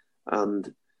line,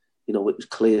 and, it was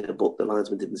clear, but the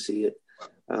linesman didn't see it.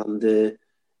 And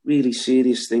really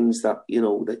serious things that,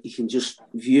 that you can just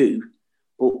view,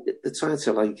 but they're trying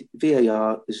to,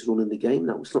 VAR is running the game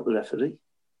now. It's not the referee.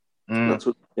 That's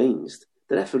what changed.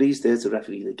 The referee's there to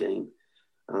referee the game,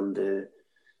 and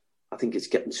I think it's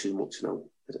getting too much now.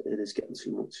 It is getting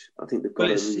too much. I think they've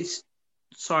got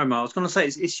sorry, Mark. I was going to say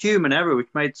it's human error which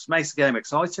makes the game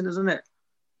exciting, isn't it?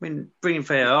 I mean, bringing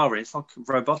VAR in, it's like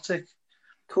robotic.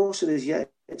 Of course it is. Yeah,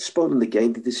 it's spoiling the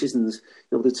game. The decisions,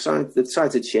 they've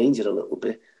tried to change it a little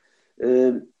bit.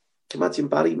 Imagine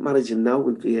Barry managing now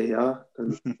with VAR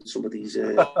and some of these.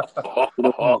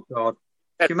 Oh God!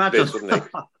 Can you imagine?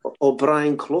 Or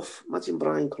Brian Clough. Imagine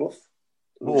Brian Clough.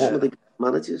 Some of the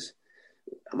managers.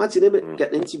 Imagine him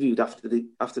getting interviewed after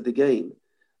the game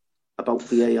about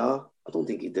VAR. I don't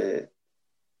think he'd.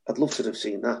 I'd love to have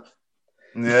seen that.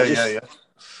 Yeah.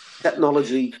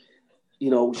 Technology,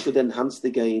 should enhance the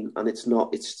game, and it's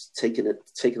not. It's taking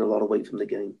a lot away from the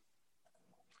game.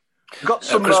 Got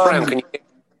some. Chris Brown, can you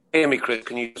hear me, Chris?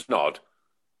 Can you just nod?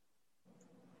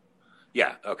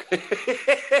 Yeah, okay.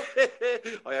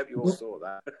 I hope you all saw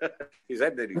that. His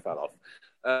head nearly fell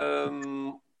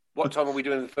off. What time are we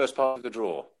doing the first part of the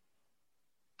draw?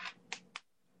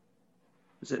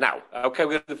 Is it now? Okay,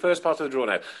 we're in the first part of the draw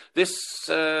now. This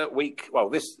week,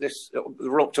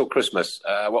 we're up till Christmas.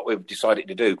 What we've decided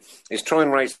to do is try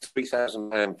and raise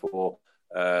 £3,000 for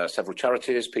several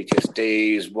charities.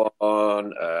 PTSD is one.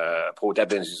 Paul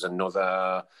Debbins is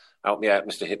another. Help me out,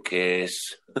 Mr. Hipkiss.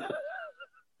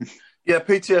 Yeah,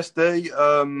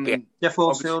 PTSD. Jeff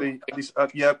Horsfield.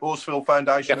 Horsfield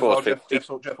Foundation.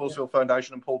 Jeff Horsfield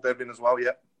Foundation and Paul Devlin as well.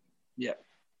 Yeah. Yeah.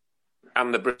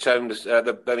 And the Brits homeless,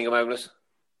 the Birmingham homeless.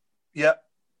 Yeah.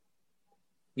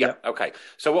 Yeah. Okay.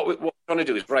 So what we're trying to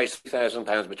do is raise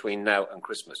 £3,000 between now and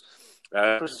Christmas.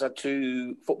 Chris has had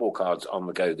 2 football cards on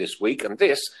the go this week, and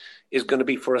this is going to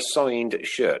be for a signed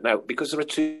shirt. Now, because there are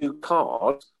 2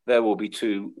 cards, there will be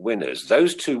 2 winners.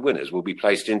 Those 2 winners will be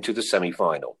placed into the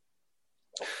semi-final.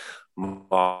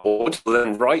 Mark will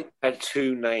then write their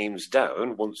 2 names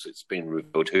down once it's been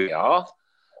revealed who they are,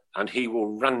 and he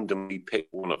will randomly pick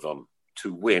one of them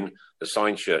to win the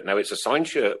signed shirt. Now, it's a signed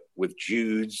shirt with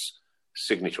Jude's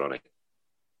signature on it.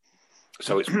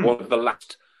 So it's one of the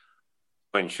last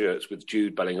signed shirts with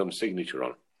Jude Bellingham's signature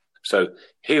on. So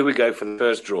here we go for the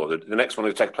first draw. The next one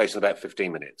will take place in about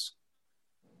 15 minutes.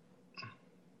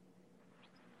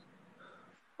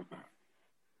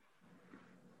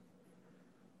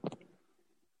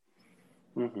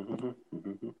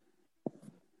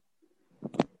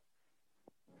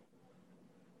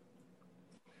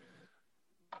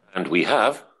 And we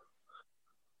have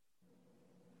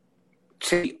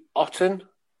T. Otten.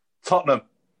 Tottenham.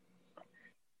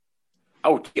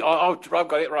 Oh, I've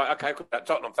got it right. Okay,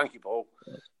 Tottenham. Thank you, Paul.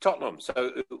 Tottenham.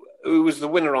 So, who was the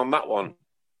winner on that one?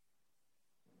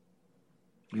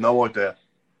 No idea.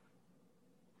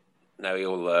 No,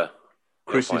 you'll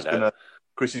Chris is going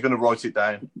to write it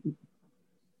down.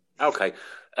 Okay.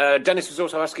 Dennis was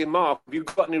also asking Mark, have you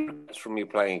got any regrets from your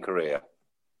playing career?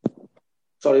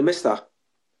 Sorry, I missed that.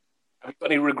 Have you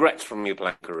got any regrets from your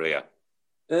playing career?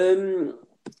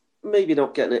 Maybe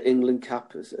not getting an England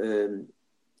cap.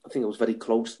 I think I was very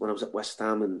close when I was at West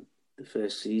Ham, and the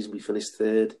first season we finished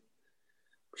 3rd.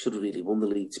 should have really won the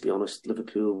league, to be honest.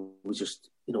 Liverpool was just,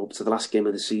 up to the last game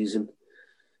of the season.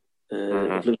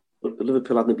 If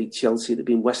Liverpool hadn't beat Chelsea, it'd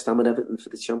been West Ham and Everton for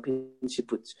the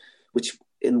championship, which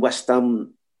in West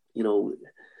Ham,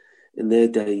 in their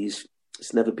days,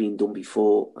 it's never been done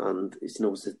before, and it's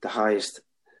the highest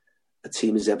a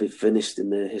team has ever finished in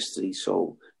their history.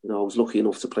 So, I was lucky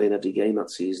enough to play in every game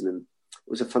that season, and it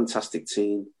was a fantastic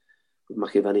team with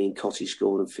McAvenny and Cotty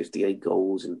scoring 58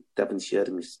 goals, and Devonshire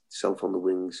and myself on the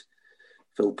wings,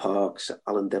 Phil Parks,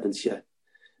 Alan Devonshire,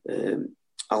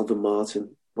 Alvin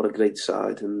Martin. What a great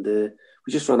side. And we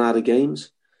just ran out of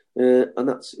games. And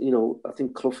that's, I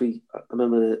think Cloughy, I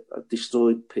remember I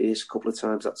destroyed Pearce a couple of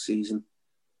times that season.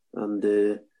 And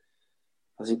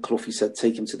I think Cloughy said,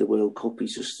 take him to the World Cup.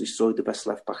 He's just destroyed the best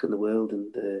left back in the world.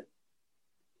 And,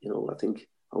 I think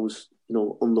I was,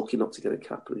 unlucky not to get a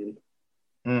cap, really.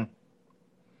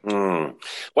 Well,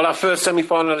 our first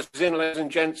semi-final is in, ladies and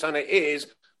gents, and it is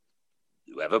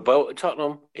whoever bolted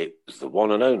Tottenham. It was the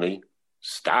one and only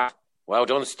Stav. Well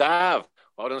done, Stav.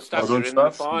 Well done, Stav. You're in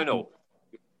the final.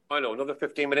 Another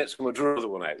 15 minutes and we'll draw the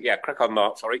one out. Yeah, crack on,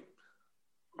 Mark. Sorry.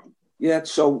 Yeah,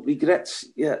 so regrets.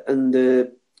 Yeah,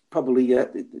 and probably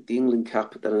the England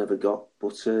cap that I never got.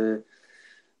 But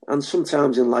and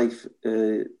sometimes in life,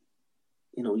 you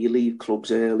leave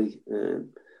clubs early.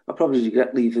 I probably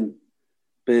regret leaving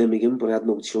Birmingham, but I had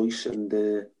no choice.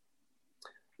 And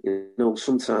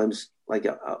sometimes like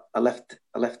I left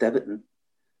Everton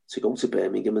to go to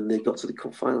Birmingham, and they got to the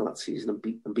cup final that season and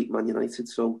beat Man United.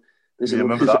 So there's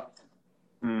another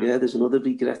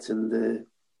regret. And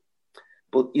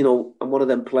but I'm one of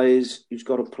them players who's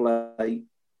got to play.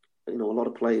 A lot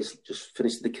of players just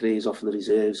finish their careers off in the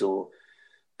reserves,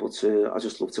 but I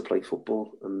just love to play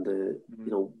football, and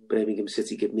Birmingham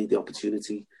City gave me the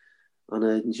opportunity, and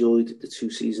I enjoyed the 2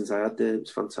 seasons I had there. It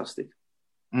was fantastic.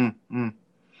 And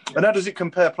how does it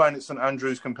compare playing at St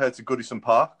Andrews compared to Goodison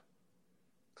Park?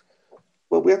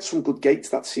 Well, we had some good gates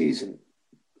that season.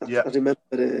 I remember.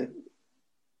 I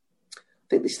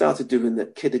think they started doing the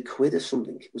kid a quid or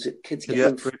something. Was it kids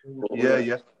getting free?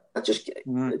 Yeah.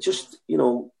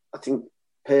 I think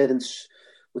parents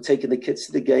were taking the kids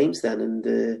to the games then, and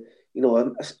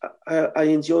I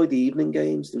enjoyed the evening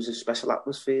games. There was a special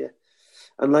atmosphere,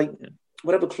 and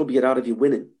whatever club you're out of, you're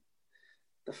winning.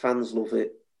 The fans love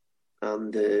it,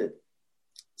 and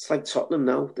it's like Tottenham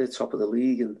now. They're top of the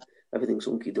league, and everything's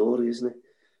hunky dory, isn't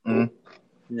it?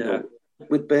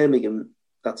 With Birmingham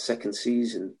that second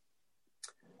season,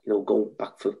 going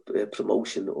back for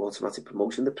promotion, automatic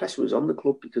promotion, the pressure was on the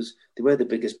club because they were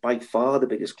by far the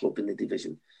biggest club in the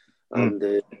division. And,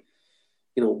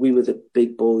 we were the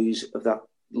big boys of that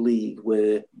league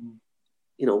where,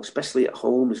 especially at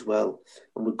home as well,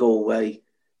 and we'd go away,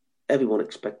 everyone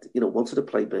wanted to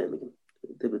play Birmingham.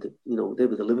 They were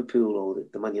the Liverpool or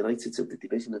the Man United of the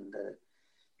division. And,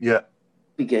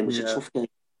 big game was a tough game.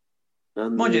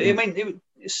 And, mind you,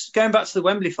 it's going back to the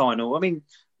Wembley final.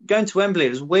 Going to Wembley,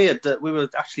 it was weird that we were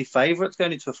actually favourites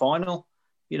going into a final.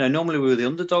 Normally we were the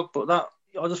underdog, but that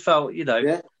I just felt,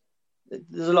 there's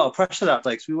a lot of pressure that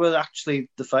day because we were actually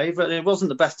the favourite. And it wasn't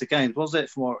the best of games, was it?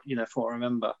 From what I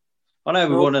remember, I know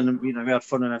we won and we had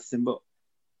fun and everything, but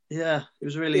it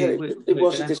was really. It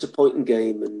was a disappointing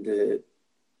game, and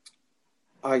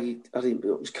I didn't.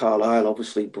 It was Carlisle,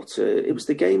 obviously, but it was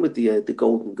the game with the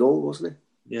golden goal, wasn't it?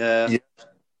 Yeah.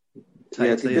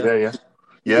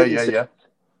 Yeah.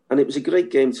 And it was a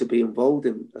great game to be involved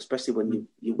in, especially when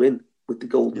you win with the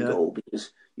golden goal,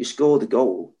 because you score the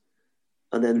goal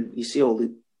and then you see all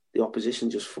the opposition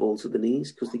just fall to the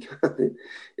knees because they can't.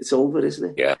 It's over, isn't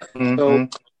it? Yeah. So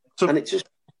and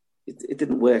it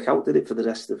didn't work out, did it, for the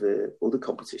rest of other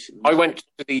competitions? I went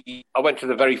to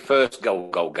the very first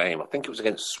goal game. I think it was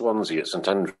against Swansea at St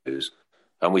Andrews,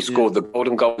 and we scored the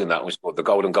golden goal in that. And we scored the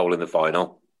golden goal in the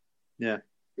final. Yeah.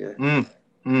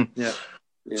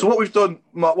 So what we've done,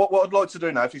 Mark, what I'd like to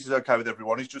do now, if this is okay with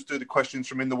everyone, is just do the questions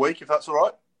from in the week, if that's all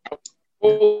right.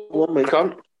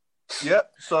 Yeah.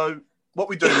 So what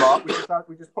we do, Mark,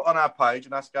 we just put on our page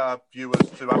and ask our viewers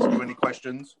to ask you any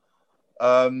questions.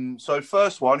 So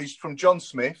first one is from John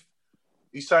Smith.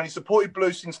 He's saying he supported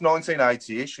Blues since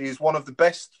 1980-ish. He is one of the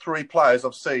best 3 players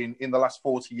I've seen in the last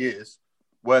 40 years.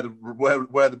 Wear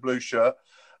the blue shirt.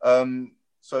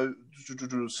 So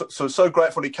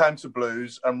grateful he came to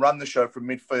Blues and ran the show from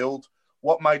midfield.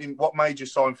 What made you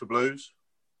sign for Blues?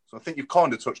 So I think you've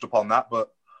kind of touched upon that,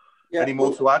 but any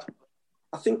more to add?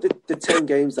 I think the 10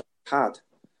 games that I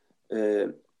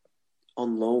had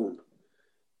on loan,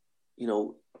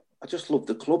 I just loved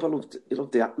the club. I loved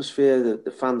the atmosphere.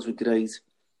 The fans were great,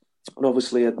 and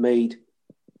obviously I'd made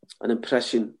an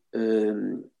impression.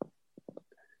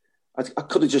 I I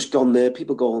could have just gone there.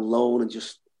 People go on loan and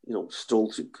just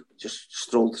stroll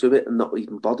through it and not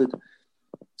even bothered.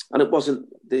 And it wasn't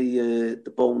the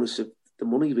bonus of the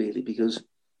money really, because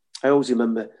I always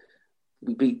remember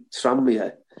we beat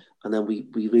Tranmere, and then we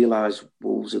realised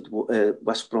Wolves had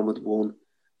West Brom had won,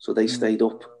 so they stayed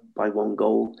up by 1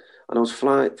 goal. And I was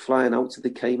flying out to the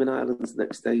Cayman Islands the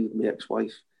next day with my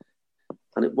ex-wife,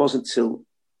 and it wasn't till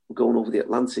going over the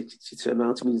Atlantic she turned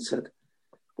around to me and said,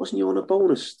 "Wasn't you on a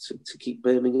bonus to keep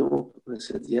Birmingham up?" And I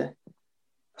said, "Yeah."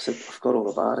 I said, "I forgot all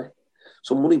about it."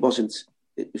 So money wasn't.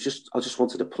 It was just I just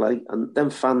wanted to play, and them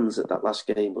fans at that last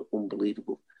game were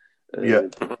unbelievable.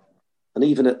 And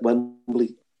even at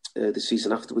Wembley the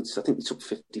season afterwards, I think they took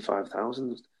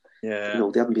 55,000. Yeah,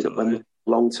 they hadn't been at Wembley a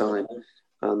long time,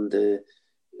 and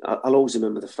I'll always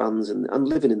remember the fans, and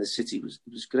living in the city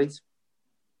was great.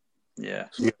 Yeah.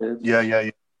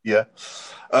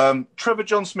 Trevor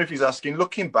John Smith is asking,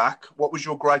 looking back, what was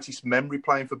your greatest memory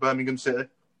playing for Birmingham City?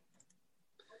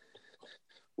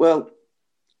 Well,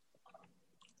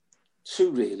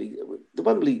 2 really. The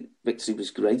Wembley victory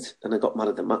was great, and I got man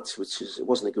of the match, it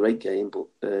wasn't a great game, but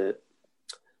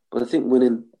I think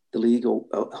winning the league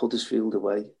at Huddersfield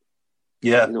away,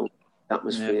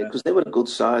 atmosphere, because they were a good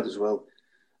side as well,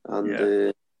 and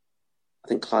I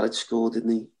think Claridge scored,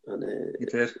 didn't he? And he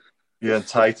did. Yeah,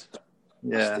 tight.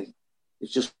 Yeah,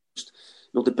 it's just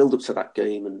the build up to that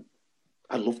game, and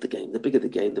I loved the game. The bigger the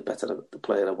game, the better the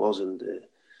player I was, and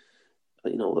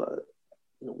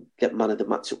get man of the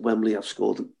match at Wembley. I've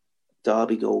scored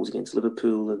derby goals against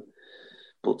Liverpool,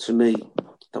 but to me,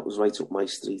 that was right up my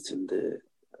street, and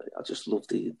I just loved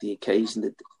the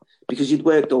occasion because you'd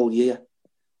worked all year,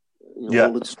 all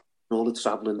the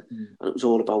travelling, and it was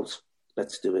all about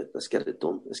let's do it, let's get it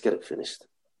done, let's get it finished,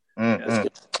 let's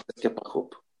get back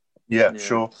up. Yeah,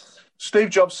 sure. Steve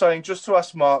Jobs saying just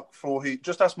ask Mark for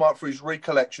his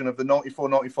recollection of the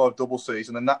 94-95 double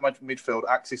season and that midfield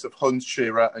axis of Hunt,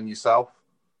 Shearer, and yourself.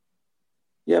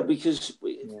 Yeah, because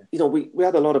we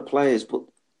had a lot of players, but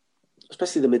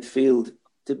especially the midfield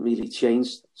didn't really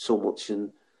change so much.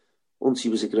 And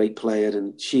Hunty was a great player,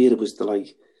 and Shearer was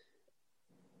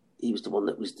he was the one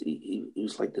that was he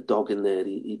was like the dog in there.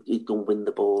 He'd go and win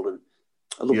the ball, and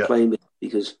I loved playing with him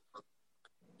because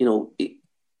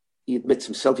he admits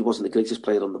himself he wasn't the greatest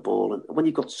player on the ball, and when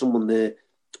you've got someone there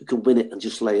who can win it and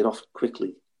just lay it off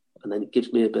quickly, and then it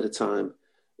gives me a bit of time,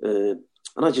 and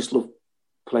I just love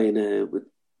playing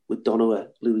with Donoghue,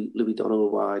 Louis Donoghue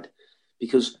wide,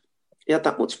 because he had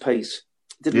that much pace.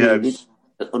 Didn't really need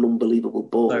an unbelievable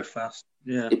ball. So fast.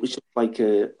 Yeah, it was just like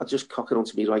I just cock it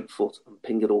onto my right foot and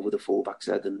ping it over the fullback's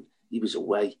head, and he was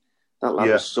away. That lad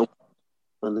was so.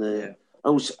 And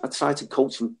I tried to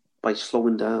coach him by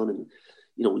slowing down, and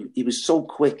he was so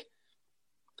quick.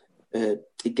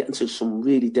 He'd get into some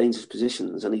really dangerous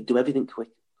positions, and he'd do everything quick.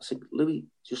 I said, Louis,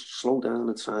 just slow down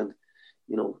and try and,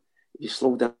 if you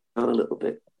slow down a little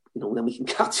bit, then we can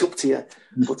catch up to you.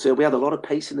 But we had a lot of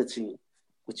pace in the team,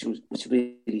 which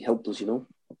really helped us,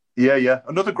 Yeah.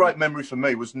 Another great memory for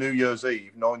me was New Year's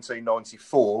Eve,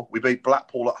 1994. We beat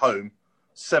Blackpool at home,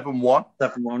 7-1.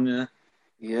 7-1, yeah.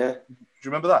 Yeah. Do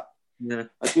you remember that? Yeah.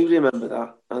 I do remember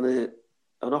that. And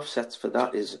an offset for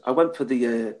that is I went for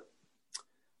the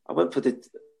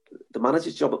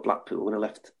manager's job at Blackpool when I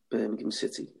left Birmingham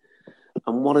City.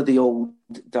 And one of the old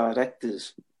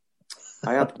directors,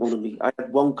 I had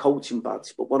one coaching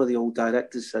badge, but one of the old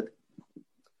directors said,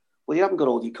 "Well, you haven't got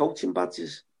all your coaching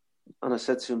badges." And I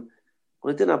said to him,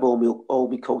 "Well, I didn't have all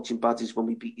my coaching badges when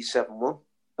we beat you 7-1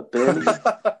 at Birmingham."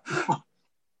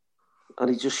 And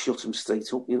he just shut him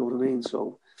straight up, you know what I mean?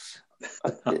 So,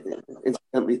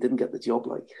 incidentally, didn't get the job,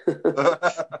 like.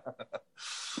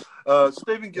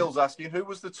 Stephen Gill's asking, who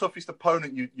was the toughest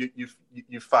opponent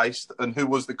you faced, and who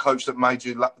was the coach that made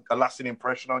you a lasting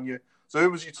impression on you? So,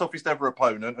 who was your toughest ever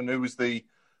opponent, and who was the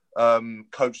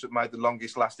coach that made the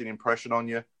longest lasting impression on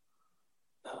you?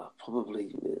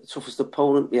 Probably toughest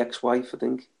opponent, my ex-wife, I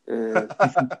think.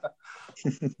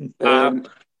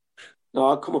 No,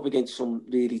 I come up against some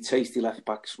really tasty left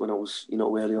backs when I was,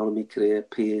 early on in my career.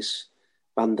 Pearce,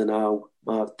 Van der Nauw,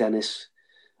 Mark Dennis,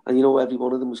 and every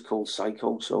one of them was called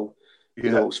Psycho. So,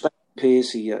 especially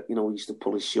Pearce, he used to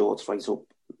pull his shorts right up,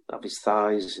 have his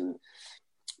thighs, and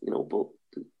But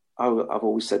I've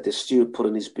always said this: Stuart put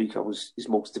in his book, I was his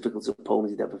most difficult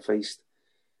opponent he'd ever faced.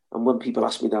 And when people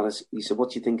asked me that, he said, "What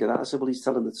do you think of that?" I said, "Well, he's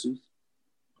telling the truth,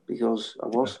 because I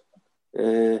was."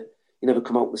 He never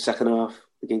come out in the second half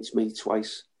against me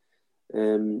twice.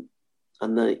 And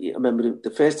I remember the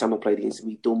first time I played against him,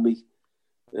 he done me.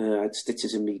 I had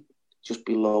stitches in me just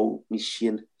below my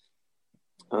shin.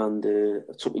 And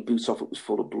I took my boots off, it was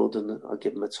full of blood, and I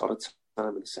gave him a torrid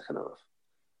time in the second half.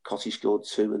 Cotty scored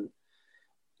 2, and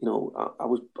I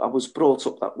was brought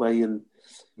up that way, and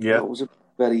it was a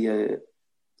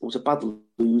bad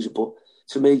loser. But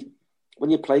to me, when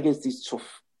you play against these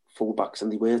tough fullbacks,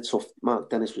 and they were tough, Mark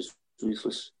Dennis was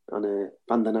ruthless, and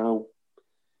Van der Nauw,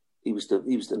 he was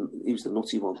the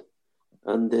nutty one,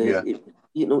 and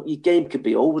your game could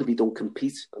be over if you don't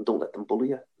compete and don't let them bully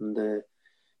you. And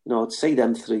I'd say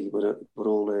them three were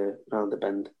all round the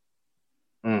bend.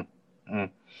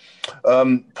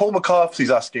 Paul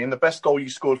McCarthy's asking the best goal you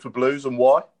scored for Blues and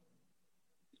why?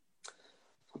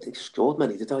 I think I scored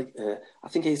many, did I? I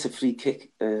think I hit a free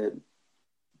kick. I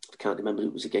can't remember who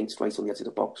it was against, right on the edge of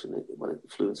the box, and when it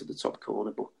flew into the top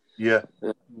corner. But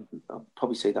I'll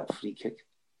probably say that free kick.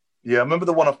 Yeah, I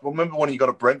remember one you got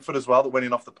at Brentford as well that went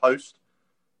in off the post,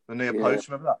 the near post.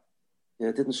 Remember that? Yeah,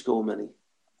 I didn't score many.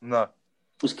 No. It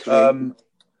was crazy.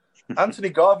 Anthony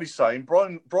Garvey's saying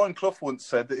Brian Clough once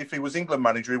said that if he was England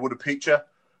manager, he would have picked you.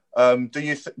 Do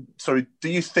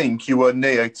you think you were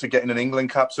near to getting an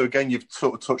England cap? So again, you've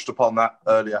sort of touched upon that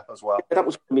earlier as well. That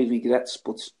was one of my regrets,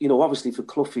 but obviously for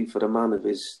Cloughie, for a man of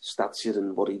his stature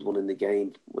and what he'd won in the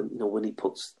game, when he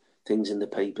puts things in the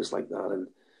papers like that, and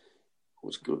it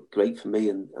was great for me,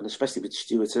 and especially with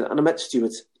Stuart. And I met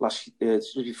Stuart last year,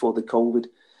 just before the COVID.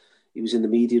 He was in the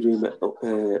media room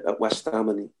at West Ham,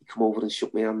 and he came over and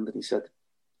shook my hand, and he said,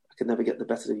 "I could never get the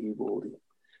better of you, Baldy."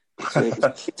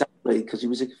 Because he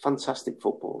was a fantastic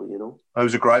footballer, He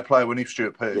was a great player, wasn't he,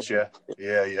 Stuart Pearce? Yeah.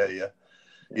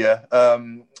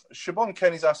 Siobhan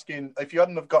Kenny's asking, if you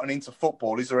hadn't have gotten into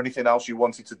football, is there anything else you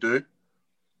wanted to do?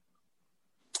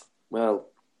 Well,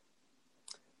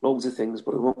 loads of things,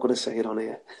 but I'm not going to say it on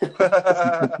here.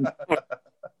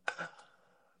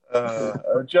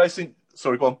 Jason,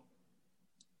 sorry, go on.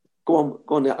 Go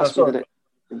on. Ask me the next.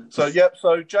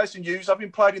 So Jason Hughes,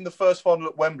 having played in the first final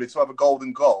at Wembley to have a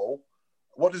golden goal,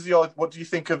 what do you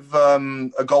think of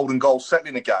a golden goal set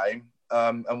in a game?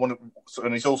 And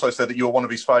he's also said that you were one of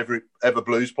his favourite ever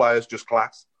Blues players, just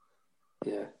class.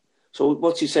 Yeah. So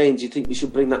what's he saying? Do you think we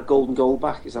should bring that golden goal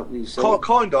back? Is that what he's saying?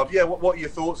 Kind of, yeah. What are your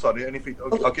thoughts on it? And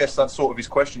I guess that's sort of his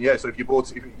question. Yeah. So if you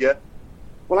bought it, yeah.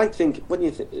 Well, I think when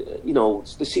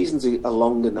the seasons are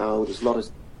longer now. There's a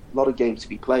lot of games to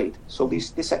be played. So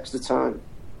this extra time,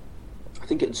 I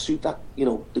think it'd suit that,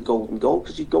 the golden goal,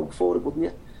 because you'd go for it, wouldn't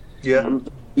you? Yeah.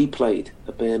 And we played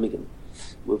at Birmingham.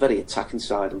 We're a very attacking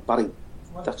side, and Barry,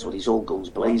 that's what he's all guns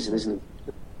blazing, isn't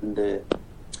it? And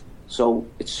so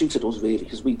it suited us really,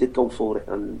 because we did go for it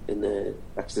and in the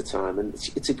extra time, and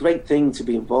it's a great thing to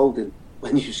be involved in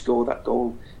when you score that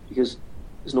goal, because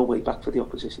there's no way back for the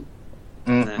opposition.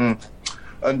 Mm-hmm.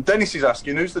 And Dennis is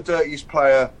asking, who's the dirtiest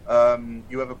player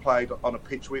you ever played on a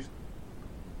pitch with?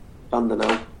 Van der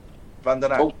Nauw. Van der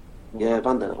Nauw? Oh, yeah,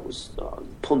 Van der Nauw was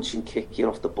punch and kick you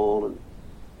off the ball,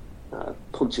 and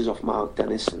punches off Mark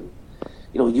Dennis, and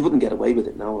you wouldn't get away with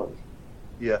it now, like.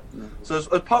 Yeah. So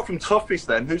apart from toughest,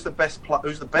 then, who's the best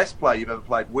player you've ever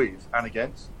played with and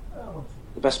against?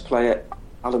 The best player,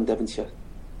 Alan Devonshire,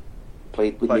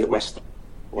 played with me at West Ham.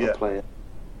 What a player!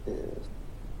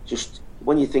 Just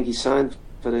when you think he signed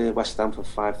for West Ham for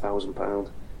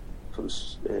 £5,000 from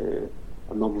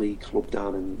a non-league club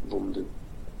down in London,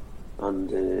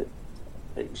 and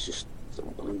it was just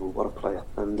unbelievable. What a player!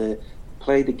 And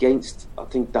played against, I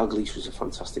think Dalglish was a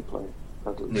fantastic player.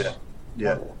 Dalglish,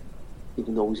 yeah.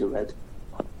 Even though he's a red.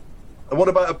 And what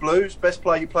about at Blues? Best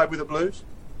player you played with at Blues?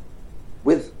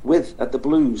 With at the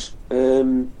Blues,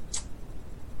 you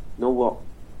know what?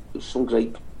 There's some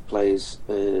great players.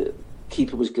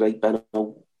 Keeper was great,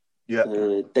 Benno.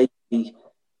 Yeah. Davey,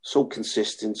 so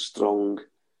consistent, strong.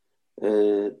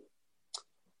 I'd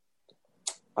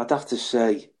have to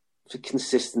say, for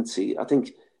consistency, I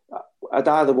think I'd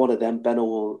either one of them, Benno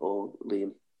or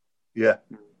Liam. Yeah.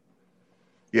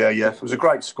 Yeah. It was a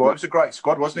great squad.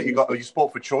 Wasn't it? You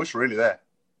sport for choice, really, there.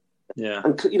 Yeah.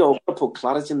 And, I put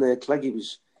Claridge in there. Cleggy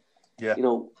was,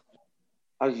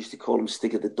 I used to call him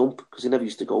Stick at the Dump, because he never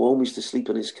used to go home. He used to sleep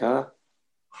in his car.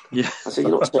 Yeah. I said,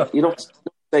 you're not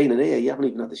staying in here. You haven't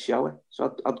even had a shower.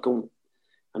 So I'd go,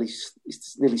 and he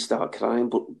nearly started crying.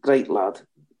 But great lad,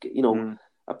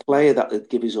 a player that would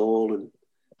give his all, and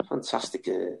fantastic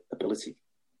ability.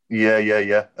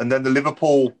 Yeah. And then the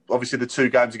Liverpool, obviously the 2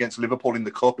 games against Liverpool in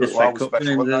the Cup as well was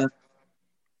special, wasn't it?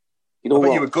 You know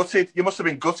what? You were gutted. You must have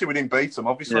been gutted we didn't beat them,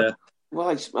 obviously. Yeah.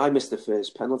 Well, I missed the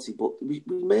first penalty, but we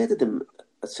murdered them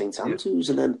at St Andrews,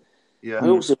 and then I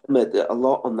also remember a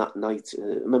lot on that night. I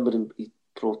remember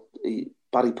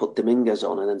Barry put Dominguez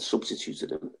on and then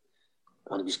substituted him,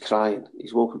 and he was crying.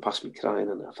 He's walking past me crying,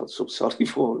 and I felt so sorry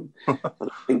for him. And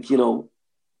I think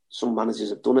some managers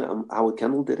have done it, and Howard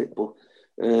Kendall did it, but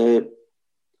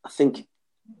I think,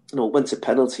 went to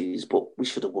penalties, but we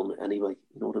should have won it anyway.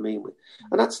 You know what I mean?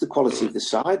 And that's the quality of the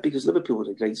side, because Liverpool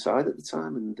were a great side at the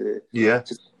time, and to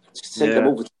take them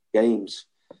over to games.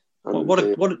 And, what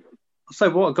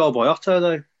a goal by Otto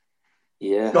though.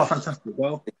 Yeah, fantastic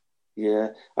goal. Yeah,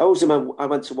 I always remember I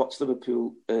went to watch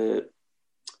Liverpool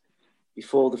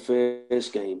before the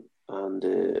first game, and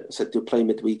I said they'll play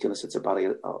midweek, and I said to Barry,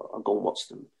 I'll go and watch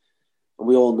them. And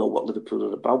we all know what Liverpool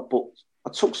are about, but I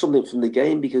took something from the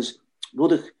game because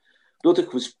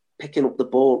Ruddock was picking up the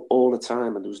ball all the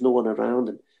time, and there was no one around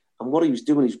him. And what he was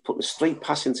doing, he was putting a straight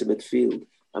pass into midfield,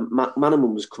 and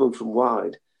Manaman was coming from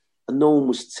wide, and no one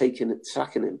was tracking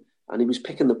him, and he was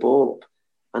picking the ball up,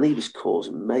 and he was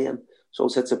causing mayhem. So I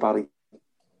said to Barry,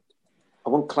 I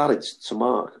want Claridge to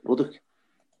mark Ruddock.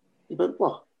 He went,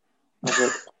 what? I said,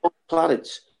 I want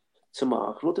Claridge to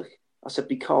mark Ruddock. I said,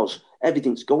 because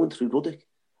everything's going through Ruddock.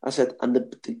 I said,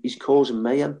 and he's causing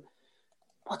mayhem.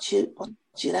 What do you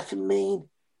effing mean?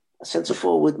 A centre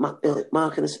forward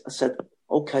marking us. I said,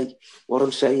 okay, what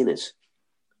I'm saying is,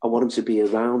 I want him to be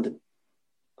around him.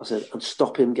 I said, and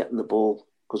stop him getting the ball,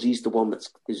 because he's the one that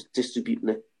is distributing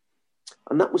it.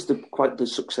 And that was quite the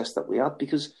success that we had,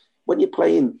 because when you're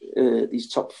playing these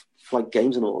top flight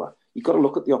games and all that, you've got to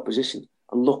look at the opposition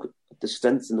and look at the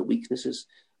strengths and the weaknesses.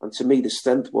 And to me, the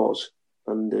strength was,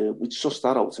 and we sussed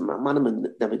that out, and Manaman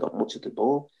never got much of the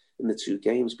ball in the two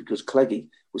games because Cleggy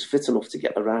was fit enough to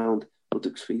get around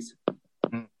Ruddock's feet.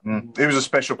 Mm-hmm. He was a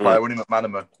special player, wasn't he,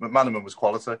 McManaman? McManaman was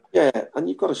quality. Yeah, and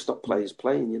you've got to stop players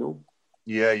playing,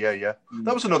 Yeah.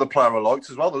 That was another player I liked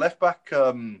as well, the left-back,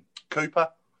 Cooper.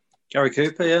 Gary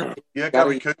Cooper, yeah. Yeah,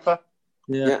 Gary Cooper.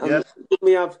 Yeah. Didn't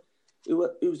we have, who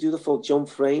was the other fault? John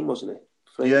Frame, wasn't it?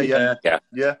 Frame.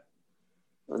 Yeah.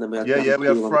 And then we had we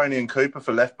have Franey and Cooper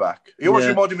for left-back. He always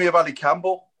reminded me of Ali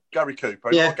Campbell, Gary Cooper.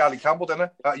 He liked Ali Campbell,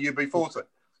 didn't he? At UB40.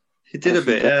 He did a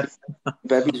bit, yeah.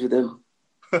 Bevies with him.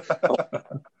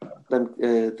 Then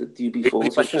the UB40. Any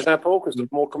questions now, Paul? Because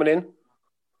there's more coming in.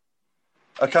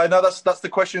 Okay, no, that's the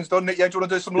questions done. Nick, do you want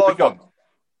to do some live ones?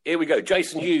 Here we go.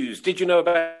 Jason Hughes, did you know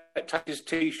about Tatis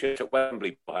T-shirt at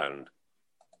Wembley beforehand?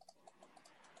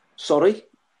 Sorry?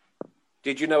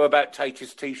 Did you know about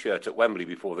Tatis T-shirt at Wembley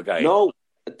before the game? No,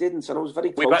 I didn't, and I was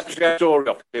very close. We've actually got a story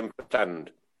off him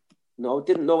firsthand. No, I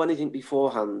didn't know anything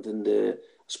beforehand, and I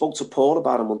spoke to Paul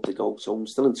about a month ago, so I'm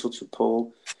still in touch with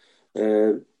Paul.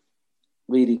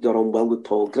 Really got on well with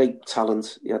Paul. Great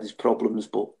talent. He had his problems,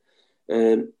 but,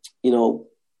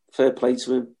 fair play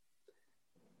to him.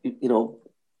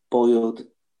 Boyd,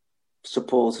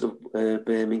 supporter of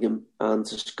Birmingham, and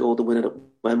to score the winner at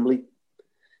Wembley.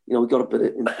 We got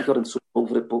in touch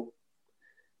over it, but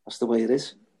that's the way it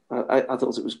is. I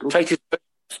thought it was good. Tatis'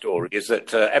 story is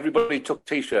that everybody took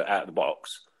T-shirt out of the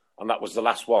box, and that was the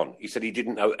last one. He said he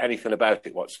didn't know anything about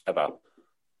it whatsoever.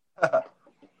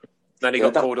 Then he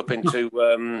got called up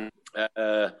into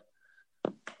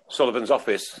Sullivan's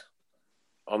office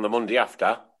on the Monday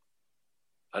after,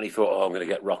 and he thought, I'm going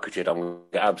to get rocketed. I'm going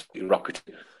to get absolutely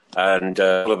rocketed. And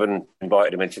Sullivan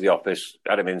invited him into the office,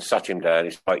 had him in, sat him down,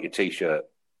 he said, "Like your T-shirt.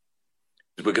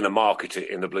 We're going to market it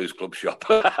in the Blues Club shop."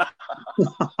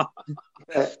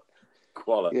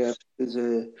 Quality. Yeah,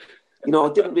 I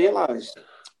didn't realise,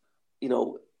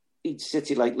 each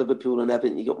city like Liverpool and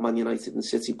Everton, you got Man United and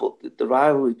City, but the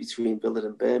rivalry between Villa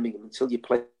and Birmingham, until you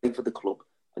play for the club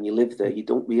and you live there, you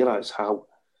don't realise how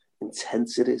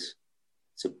intense it is.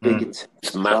 It's a big, intense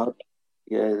club.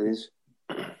 Yeah, it is.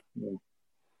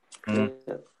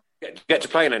 Get to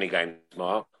play in any games,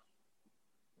 Mark?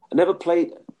 I never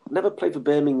played for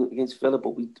Birmingham against Villa,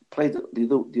 but we played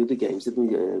the other games, didn't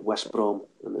we? West Brom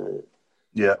and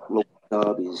local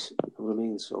derbies. You know what I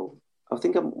mean? So I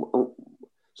think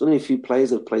there's only a few players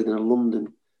that have played in a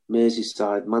London,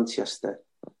 Merseyside, Manchester,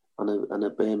 and a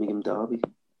Birmingham derby.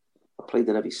 I played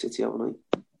in every city, haven't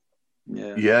I?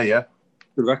 Yeah.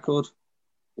 The record.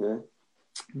 Yeah.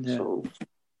 So.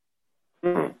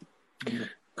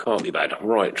 Can't be bad.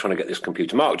 Right, trying to get this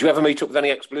computer. Mark, do you ever meet up with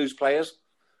any ex-Blues players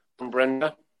from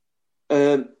Brenda?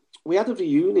 We had a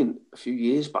reunion a few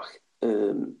years back. I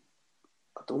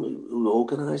don't know who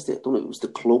organised it. I don't know if it was the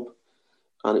club.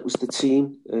 And it was the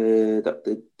team, that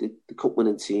the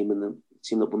cup-winning team and the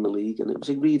team that won the league. And it was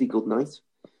a really good night.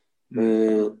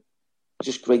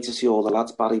 Just great to see all the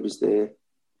lads. Barry was there.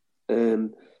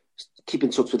 Keep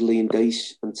in touch with Liam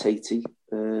Dace and Tatey.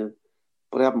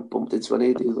 But I haven't bumped into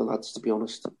any of the other lads, to be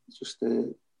honest. It's just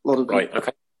a lot of... Right,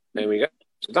 okay. There we go.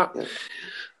 So that... Yeah.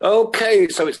 Okay,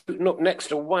 so it's Luton up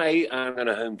next away and then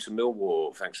a home to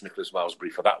Millwall. Thanks, Nicholas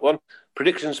Malmesbury, for that one.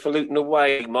 Predictions for Luton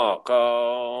away, Mark.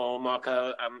 Mark,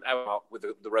 with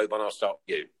the robe on, I'll start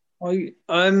with you.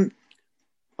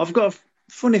 I've got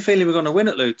funny feeling we're going to win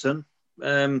at Luton.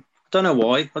 Don't know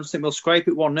why. I just think we'll scrape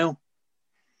it 1-0.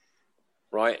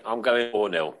 Right, I'm going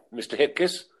 4-0. Mr.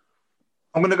 Hipkiss?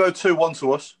 I'm going to go 2-1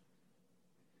 to us.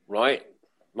 Right.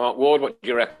 Mark Ward, what do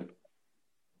you reckon?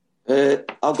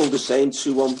 I'll go the same,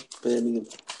 2-1 Birmingham.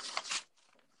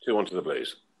 2-1 to the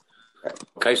Blues.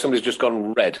 Okay, somebody's just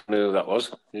gone red. I knew who that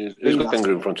was. Who's got a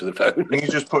finger in front of the phone? I think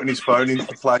he's just putting his phone into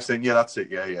the place saying, yeah, that's it.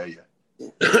 Yeah.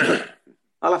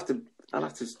 I'll have to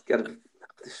get a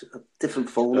different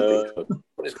phone.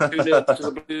 It's 2-0 to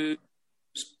the Blues.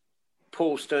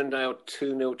 Paul Sterndale,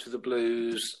 2-0 to the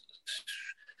Blues.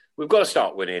 We've got to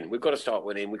start winning. We can't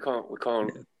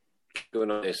go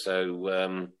on this.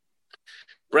 So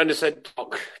Brenda said,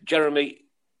 Jeremy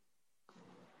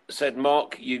said,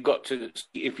 Mark, you've got to,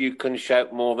 if you can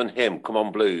shout more than him, come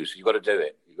on Blues. You've got to do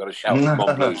it. You've got to shout come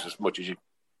on Blues as much as you,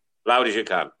 loud as you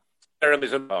can.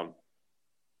 Jeremy's on.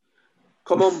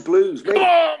 Come on Blues, mate. Come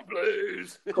on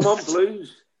Blues. Come on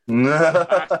Blues.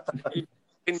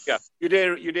 You'd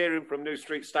hear him from New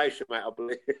Street Station, mate, I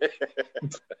believe.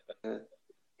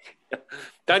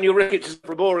 Daniel Ricketts is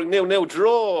for a boring 0-0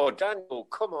 draw. Daniel,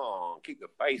 come on. Keep the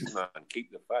faith, man.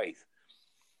 Keep the faith.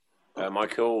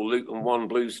 Michael, Luton 1,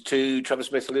 Blues 2. Trevor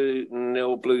Smith, Luton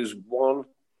 0, Blues 1.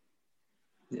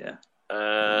 Yeah.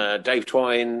 Dave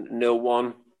Twine,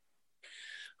 0-1.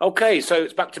 Okay, so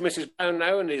it's back to Mrs. Brown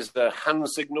now and his hand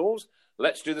signals.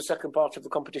 Let's do the second part of the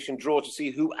competition draw to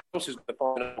see who else is going to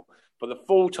find out for the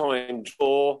full-time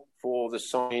draw for the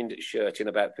signed shirt in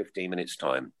about 15 minutes'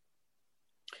 time.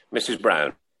 Mrs.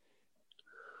 Brown.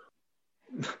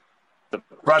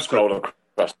 Brad scroll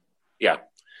across. Yeah.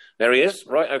 There he is.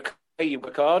 Right, okay, you've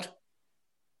got a card.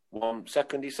 1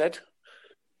 second, he said.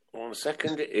 1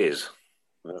 second it is.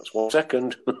 That's 1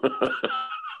 second.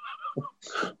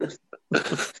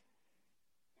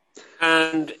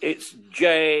 And it's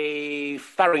Jay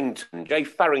Farrington. Jay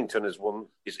Farrington has won,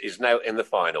 is now in the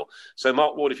final. So,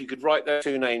 Mark Ward, if you could write those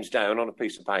 2 names down on a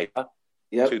piece of paper.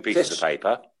 Yep. 2 pieces of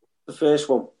paper. The first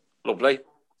one. Lovely.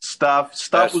 Stav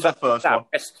was the first one.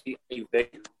 S-T-A-V.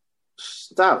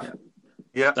 Stav.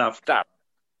 Yeah. Stav.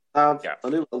 Yeah.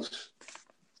 And who else?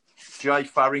 Jay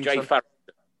Farrington.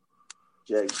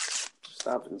 Jay.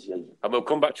 Stav and Jay. And we'll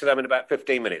come back to them in about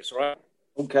 15 minutes, all right?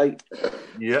 Okay.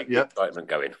 Yeah. Excitement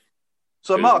going.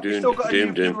 So, Mark, you still got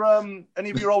any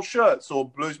of your old shirts or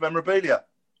Blues memorabilia?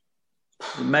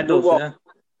 Medals, yeah.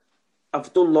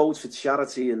 I've done loads for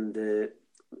charity, and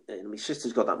my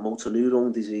sister's got that motor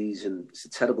neuron disease, and it's a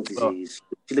terrible disease.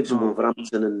 She lives in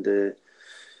Wolverhampton, and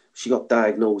she got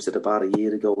diagnosed about a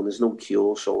year ago, and there's no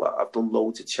cure. So I've done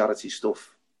loads of charity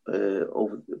stuff.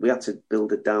 We had to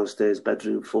build a downstairs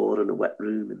bedroom for her and a wet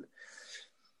room, and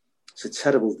it's a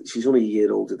terrible. She's only a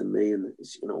year older than me, and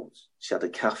she had a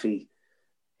cafe.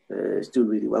 She's doing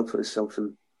really well for herself,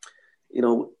 and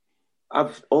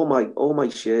I've all my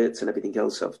shirts and everything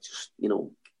else I've just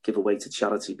give away to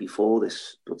charity before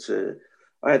this, but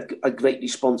I had a great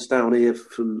response down here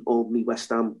from all me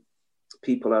West Ham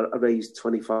people. I raised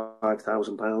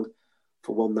 £25,000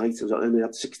 for one night. I only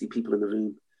had 60 people in the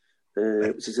room,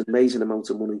 which is an amazing amount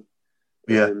of money.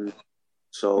 Yeah.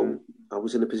 So I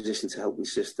was in a position to help my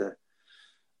sister,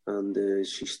 and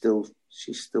she's still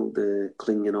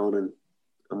clinging on, and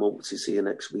I'm hoping to see her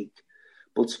next week.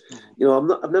 But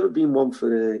I've never been one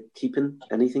for keeping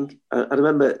anything. I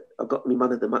remember I got my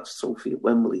man of the match trophy at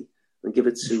Wembley and give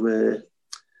it to. As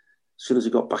soon as I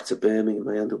got back to Birmingham,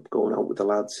 I ended up going out with the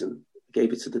lads and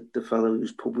gave it to the fellow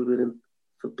who's probably with him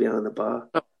for behind the bar.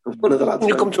 And one of the lads.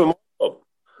 You come to a pub? What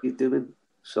are you doing?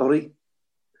 Sorry.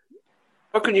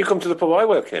 How can you come to the pub I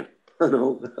work in? I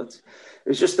know. It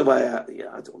was just the way. I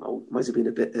don't know. Might have been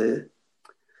a bit.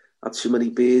 Had too many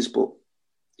beers, but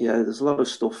yeah, there's a lot of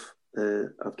stuff.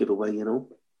 I've given away,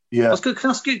 Yeah. That's good. Can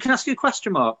I ask you a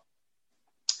question, Mark?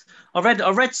 I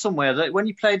read somewhere that when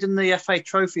you played in the FA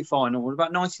Trophy final,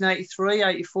 about 1983,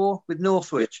 84 with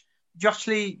Northwich,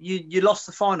 you lost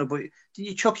the final, but did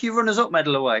you chuck your runners-up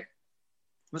medal away?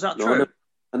 Was that true?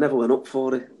 I never went up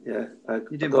for it. Yeah,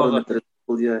 you didn't bother.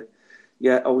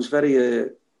 Yeah. I was very.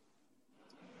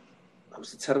 I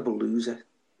was a terrible loser,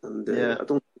 and I don't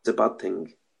think it's a bad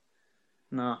thing.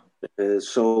 No.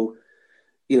 So,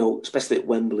 especially at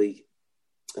Wembley,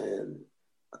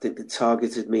 I think they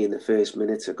targeted me in the first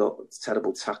minute. I got a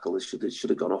terrible tackle. It should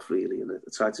have gone off, really. And I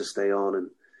tried to stay on, and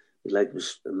my leg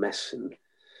was a mess. And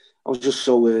I was just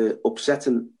so upset.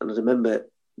 And I remember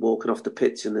walking off the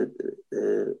pitch, and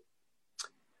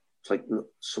it's like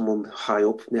someone high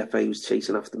up in the FA was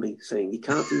chasing after me, saying, "You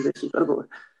can't do this."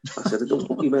 I said, "I don't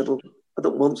want my medal. I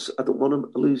don't want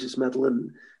him to lose his medal."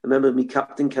 And I remember my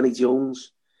captain, Kenny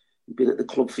Jones, he'd been at the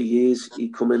club for years.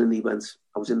 He'd come in and he went,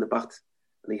 I was in the bat.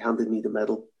 and he handed me the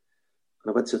medal.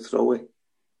 And I went to throw it,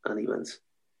 and he went,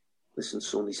 "Listen,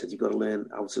 son," he said, "you've got to learn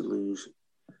how to lose."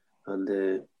 And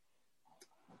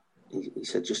he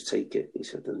said, "Just take it." He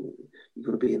said, "And you're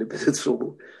going to be in a bit of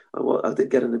trouble." I did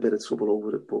get in a bit of trouble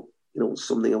over it, but, you know,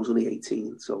 something, I was only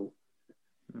 18, so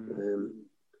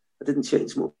I didn't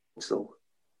change much, though.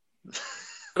 I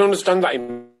can understand that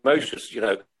emotions, you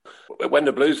know. When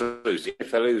the Blues lose, if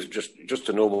they lose just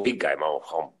a normal league game, I'm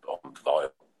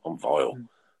vile.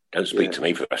 Don't speak to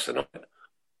me for the rest of the night.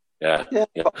 Yeah.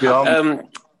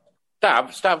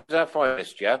 Stab's our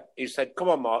finest, yeah? He said, "Come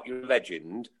on, Mark, you're a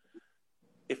legend.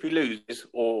 If he loses,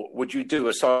 or would you do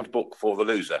a signed book for the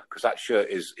loser? Because that shirt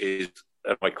is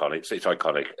iconic. It's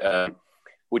iconic.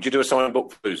 Would you do a signed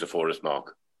book for the loser for us,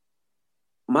 Mark?"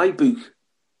 My book.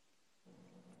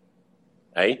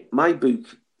 Hey? My book.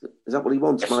 Is that what he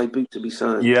wants? Yes. My book to be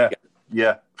signed?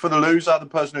 Yeah. For the loser, the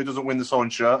person who doesn't win the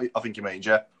signed shirt, I think you mean,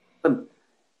 yeah.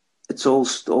 It's all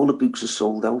the books are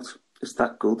sold out. It's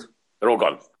that good. They're all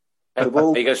gone. Are you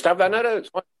going to stab that? No, it's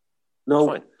fine.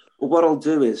 No. It's fine. Well, what I'll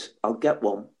do is I'll get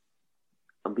one,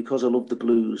 and because I love the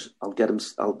Blues, I'll get him.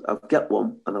 I'll get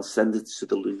one, and I'll send it to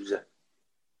the loser.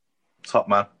 Top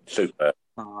man. Superb.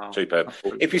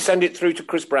 If you send it through to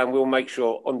Chris Brown, we'll make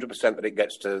sure 100% that it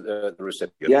gets to the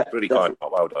recipient. Yeah, really kind.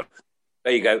 Well done.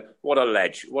 There you go. What a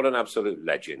ledge. What an absolute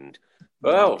legend.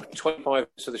 Well, 25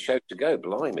 minutes of the show to go.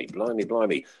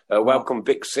 Blimey. Welcome,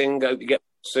 Vic Singh. Hope you get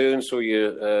soon. Saw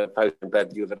you post in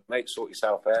bed the other night. Sort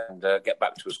yourself out and get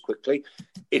back to us quickly.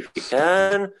 If you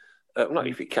can. Not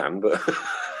if you can, but...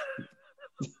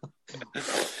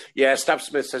 Yeah, Stab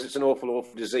Smith says it's an awful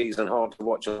disease and hard to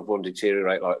watch a loved one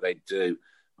deteriorate like they do.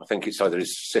 I think it's either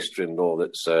his sister-in-law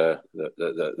that's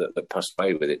that passed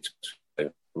away with it.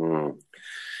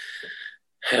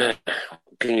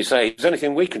 Can you say, is there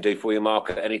anything we can do for you, Mark,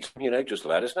 at any time? You know, just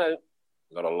let us know.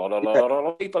 We've got a lot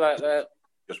of people out there.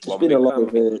 There's been a lot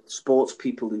of sports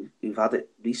people who've had it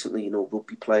recently, you know,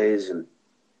 rugby players and,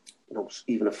 you know,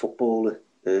 even a footballer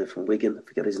from Wigan, I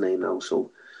forget his name now.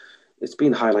 So it's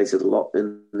been highlighted a lot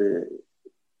in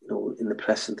the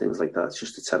press and things like that. It's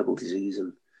just a terrible disease,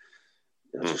 and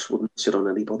I just wouldn't sit on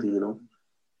anybody, you know.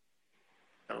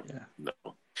 No.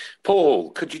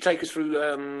 Paul, could you take us through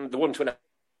the 1 to 11?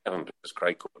 Because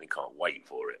Craig Courtney can't wait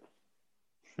for it.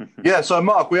 Yeah, so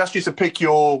Mark, we asked you to pick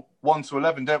your 1 to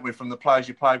 11, didn't we, from the players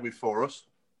you played with for us?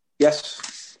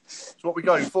 Yes. So what we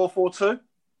going, 4-4-2?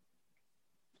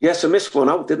 Yes, I missed one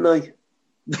out, didn't I?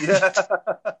 Yeah.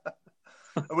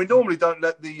 And we normally don't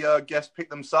let the guests pick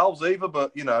themselves either,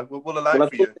 but, you know, we'll allow it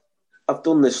for you. I've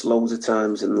done this loads of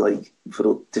times and, like,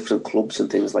 for different clubs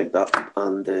and things like that.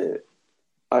 And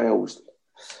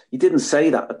you didn't say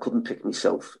that I couldn't pick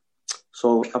myself.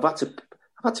 So I've had to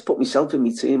put myself in my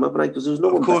team, haven't I? Because there's no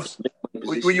one. Of course.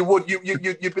 Well, you would.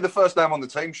 You'd be the first name on the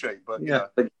team sheet, but yeah.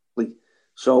 Exactly.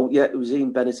 So yeah, it was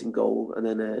Ian Bennett in goal, and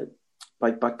then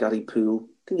right back Gary Poole.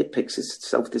 I think it picks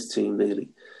itself, this team, really.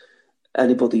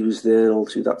 Anybody who was there all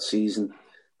through that season,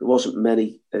 there wasn't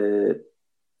many. To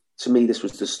me, this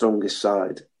was the strongest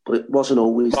side, but it wasn't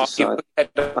always Mark, the side. You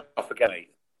cut your head off again,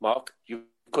 Mark. You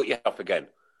cut your head off again.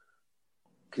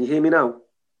 Can you hear me now?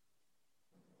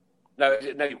 No,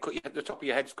 the top of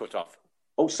your head's cut off.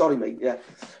 Oh, sorry, mate. Yeah.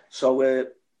 So,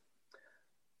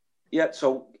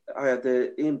 so I had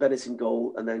Ian Bennett in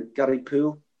goal, and then Gary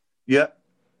Poole. Yeah.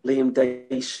 Liam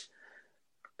Dace,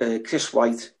 Chris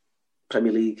White,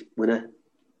 Premier League winner.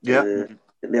 Yeah. And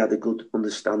they had a good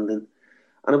understanding.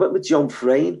 And I went with John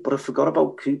Frayne, but I forgot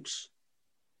about Coops.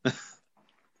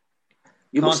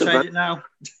 You can't change it now.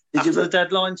 After the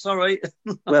deadline, sorry.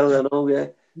 Well, I know, yeah.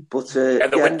 But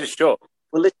the window's shut.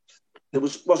 Well, there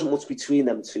wasn't much between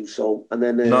them two. So, and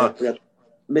then we had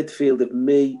midfield of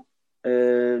me.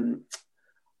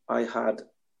 I had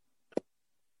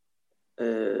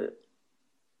who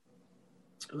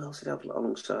else did I have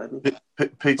alongside me?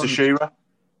 Peter Shearer.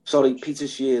 Sorry, Peter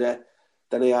Shearer.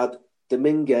 Then I had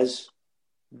Dominguez.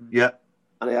 Yeah.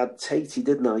 And I had Tatey,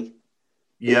 didn't I?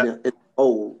 Yeah. In the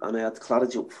hole, and I had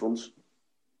Claridge up front.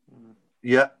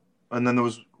 Yeah. And then there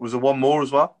was there one more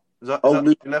as well? Is that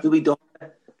Louis Donoghue.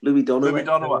 Louis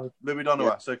Donoghue.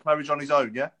 Yeah. So Claridge on his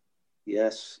own, yeah?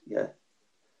 Yes, yeah.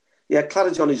 Yeah,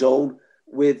 Claridge on his own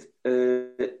with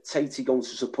Tatey going to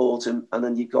support him, and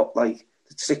then you've got, like,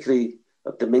 particularly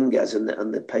Dominguez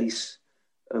and the pace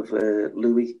of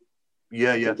Louis.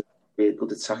 Yeah.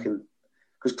 Good attacking.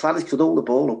 Because Claridge could hold the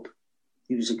ball up.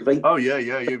 He was a great... Oh,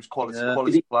 yeah. He was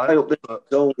quality player. Up the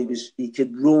zone. He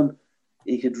could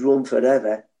run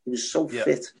forever. He was so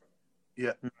fit.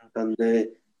 Yeah. And,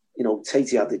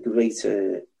 Tatey had a great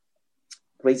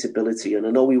ability. And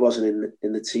I know he wasn't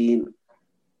in the team,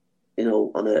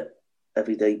 on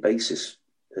everyday basis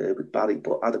with Barry,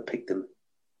 but I'd have picked him.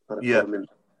 I'd have put him in.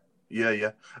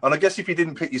 Yeah. And I guess if you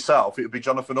didn't pick yourself, it would be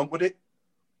Jonathan Hunt, would it?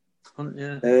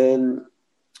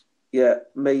 Yeah.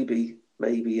 Maybe.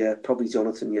 Probably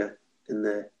Jonathan, in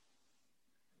there.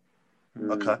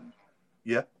 Okay.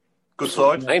 Yeah. Good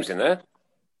side. Names in there.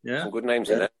 Yeah. Some good names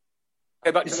in there.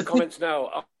 Okay, back to the comments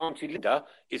now. Auntie Linda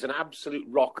is an absolute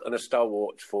rock and a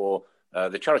stalwart for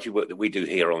the charity work that we do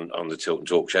here on the Tilton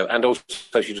Talk Show. And also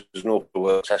she does an awful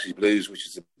work, Sassy Blues, which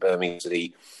is the Birmingham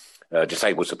City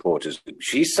disabled supporters.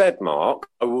 She said, Mark,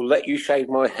 I will let you shave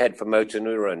my head for motor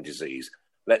neurone disease.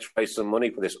 Let's raise some money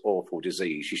for this awful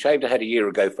disease. She shaved her head a year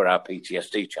ago for our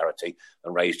PTSD charity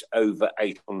and raised over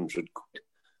 800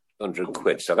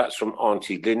 quid. So that's from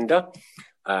Auntie Linda.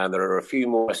 And there are a few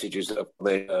more messages that have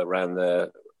come around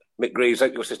the... Mick Greaves,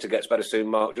 hope your sister gets better soon,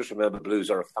 Mark. Just remember,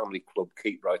 Blues are a family club.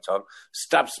 Keep right on.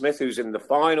 Stab Smith, who's in the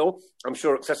final. I'm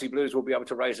sure Accessi Blues will be able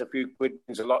to raise a few quid.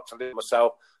 Means a lot to live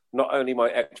myself. Not only my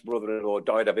ex-brother-in-law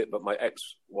died of it, but my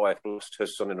ex-wife lost her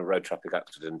son in a road traffic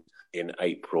accident in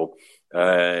April.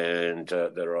 And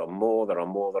there are more.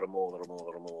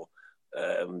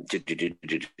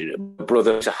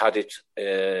 Brother had it.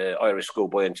 Irish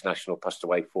Schoolboy International passed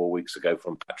away 4 weeks ago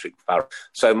from Patrick Farrell.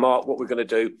 So, Mark, what we're going to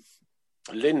do,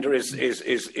 Linda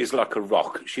is like a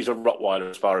rock. She's a Rottweiler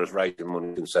as far as raising money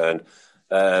is concerned.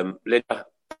 Linda,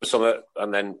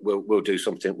 and then we'll do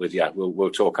something with you.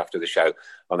 We'll talk after the show,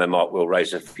 and then Mark will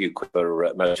raise a few quid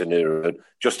for motor neuron.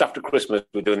 Just after Christmas,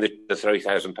 we're doing the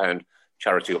 £3,000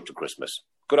 charity up to Christmas.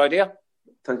 Good idea.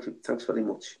 Thank you. Thanks very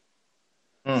much.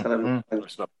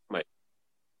 It's not, mate.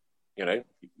 You know,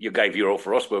 you gave your all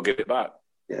for us. We'll give it back.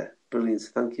 Yeah, brilliant.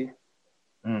 Thank you.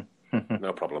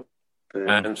 No problem.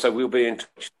 And so we'll be in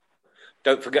touch.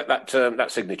 Don't forget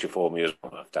that signature for me as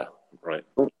well after. Right.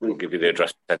 We'll give you the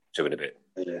address to in a bit.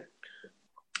 Yeah.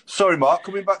 Sorry, Mark,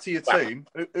 coming back to your team,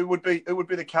 who would be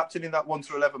the captain in that 1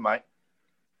 to 11, mate?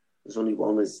 There's only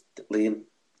one, is Liam.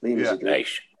 Liam's a great.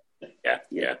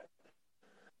 Yeah.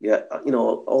 Yeah, you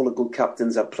know, all the good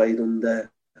captains I've played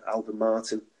under, Alvin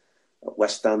Martin at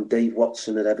West Ham, Dave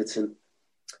Watson at Everton.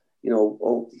 You know,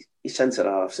 all your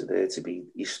centre-halves are there to be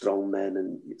your strong men,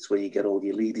 and it's where you get all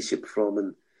your leadership from.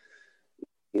 And,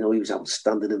 you know, he was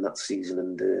outstanding in that season,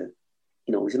 and, you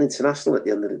know, he's an international at the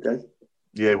end of the day.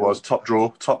 Yeah, he was. Top draw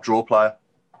player.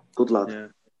 Good lad. Yeah.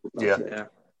 Good lad,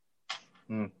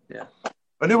 Yeah.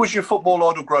 And who was your football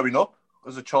idol growing up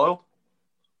as a child?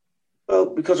 Well,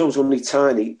 because I was only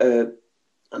tiny, and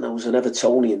I was an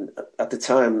Evertonian at the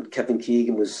time, Kevin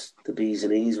Keegan was the bees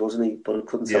and E's, wasn't he? But I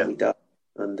couldn't tell me dad.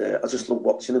 And I just loved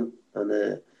watching him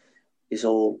and his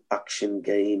whole action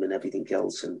game and everything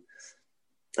else. And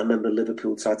I remember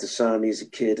Liverpool tried to sign me as a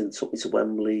kid and took me to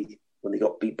Wembley when they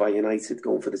got beat by United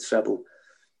going for the treble.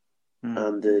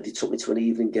 And they took me to an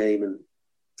evening game, and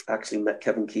I actually met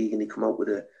Kevin Keegan. He come out with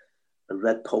a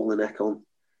red polo neck on,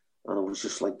 and I was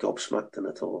just like gobsmacked, and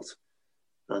I thought...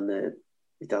 And my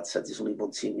dad said, there's only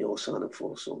one team you're signing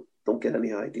for, so don't get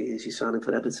any ideas. You're signing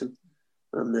for Everton.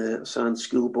 And I signed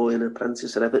schoolboy and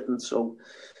apprentice at Everton. So,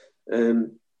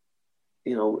 you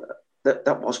know,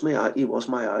 that was he was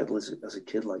my idol as a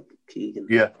kid, like Keegan.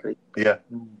 Yeah.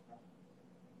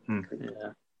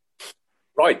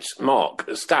 Right, Mark,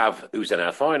 Stav, who's in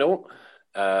our final.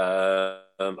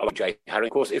 Jay Harry,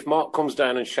 of course, if Mark comes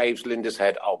down and shaves Linda's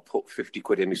head, I'll put 50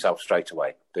 quid in myself straight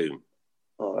away. Boom.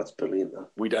 Oh, that's brilliant. That.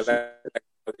 We don't know,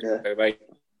 mate.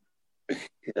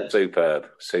 Yeah.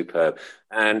 Superb.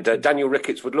 And Daniel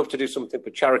Ricketts would love to do something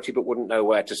for charity, but wouldn't know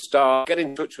where to start. Get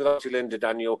in touch with Auntie Linda,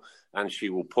 Daniel, and she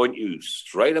will point you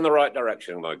straight in the right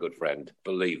direction, my good friend.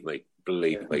 Believe me.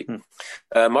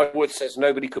 Mike Wood says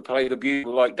nobody could play the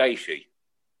bugle like Daishi.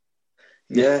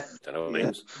 Yeah. Don't know what it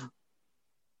means.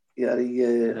 Yeah,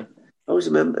 I always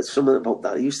remember something about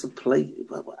that. He used to play.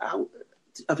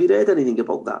 Have you heard anything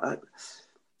about that?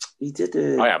 He did.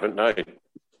 I haven't, no.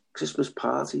 Christmas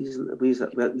parties. We used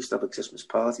to have a Christmas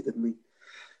party, didn't we?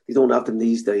 They don't have them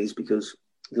these days because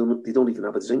they don't even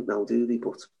have a drink now, do they?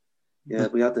 But yeah,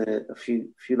 we had a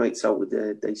few nights out with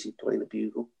Daisy playing the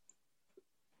bugle.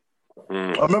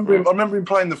 I remember him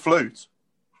playing the flute.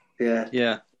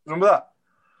 Yeah. Remember that?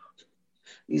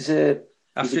 He's a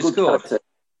good character.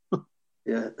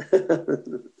 Yeah.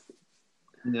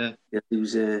 Yeah. He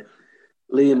was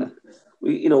Liam.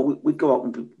 We'd go out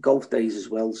on golf days as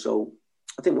well. So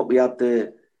I think what we had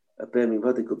there at Birmingham, we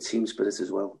had a good team spirit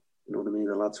as well. You know what I mean?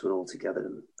 The lads were all together,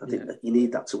 and I think that you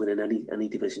need that to win in any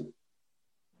division.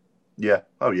 Yeah.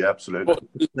 Oh, yeah, absolutely.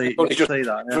 Say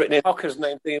that. Yeah. Written in Hocker's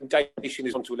name, Liam Daishi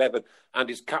is on to 11, and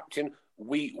his captain.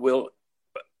 We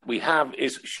have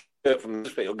his shirt from the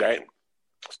Huddersfield game.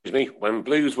 when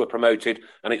Blues were promoted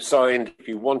and it's signed, if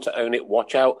you want to own it,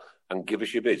 watch out and give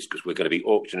us your bids because we're going to be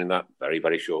auctioning that very,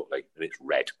 very shortly. And it's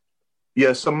red.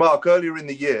 Yeah, so Mark, earlier in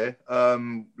the year,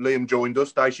 Liam joined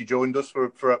us, Dacey joined us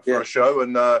for a show,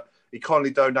 and he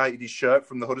kindly donated his shirt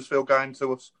from the Huddersfield game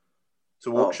to us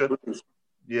to auction. Brilliant.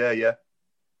 Yeah.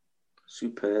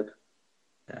 Superb.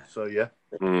 Yeah. So, yeah.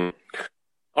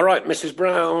 All right, Mrs.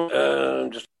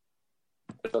 Brown, just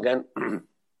again.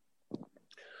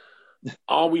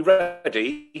 Are we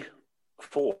ready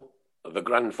for the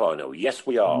grand final? Yes,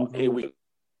 we are. Here we go.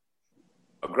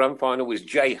 A grand final with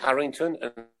Jay Harrington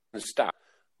and staff.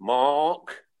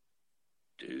 Mark,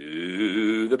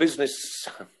 do the business.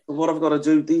 What I've got to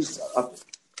do,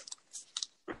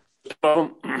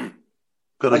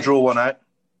 Got to draw one out.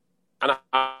 And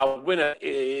our winner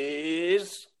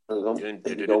is... Hang on.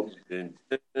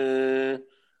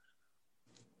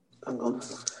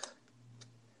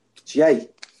 Jay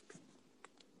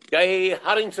Jay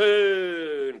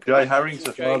Harrington.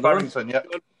 Harrington, yeah.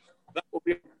 That will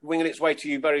be winging its way to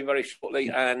you very, very shortly.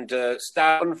 And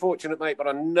Stan, unfortunate, mate, but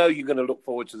I know you're going to look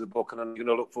forward to the book and I'm going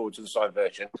to look forward to the signed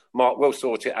version. Mark will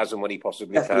sort it as and when he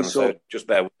possibly can. So just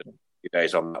bear with me a few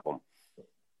days on that one.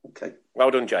 Okay.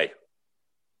 Well done, Jay.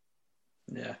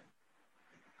 Yeah.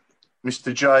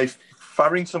 Mr. Jay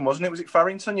Farrington, wasn't it? Was it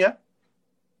Farrington, yeah?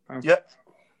 Yeah.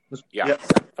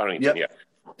 Farrington, yeah.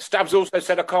 Stabs also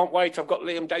said, I can't wait. I've got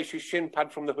Liam Dacey's shin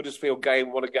pad from the Huddersfield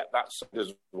game. Want to get that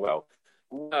as well.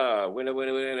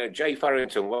 Winner. Jay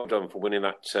Farrington, well done for winning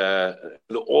that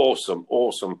awesome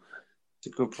it's a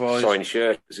good prize. signed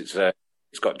shirt.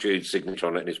 It's got Jude's signature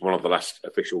on it and it's one of the last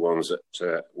official ones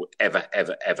that ever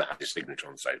had his signature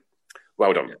on. So,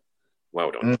 well done.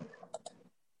 Well done.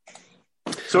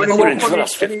 So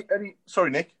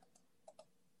sorry, Nick.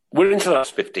 We're into the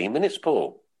last 15 minutes,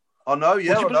 Paul. I know,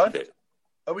 yeah, I know.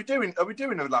 Are we doing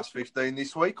the last 15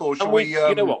 this week, or should we?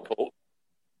 You know what, Paul?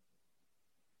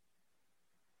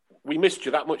 We missed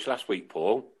you that much last week,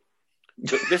 Paul.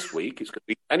 But this week it's going to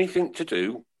be anything to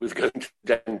do with going to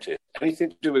the dentist, anything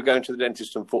to do with going to the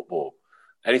dentist and football,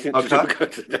 anything to do with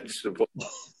going to the dentist and football. Are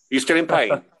you still in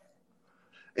pain?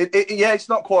 It's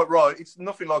not quite right. It's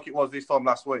nothing like it was this time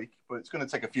last week, but it's going to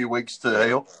take a few weeks to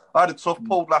heal. I had a tough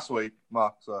pull last week,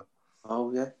 Mark. So.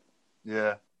 Oh yeah.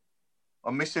 Yeah,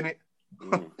 I'm missing it.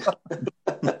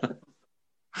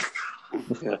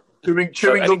 Yeah. Chewing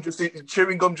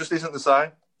gum just isn't the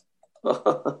same.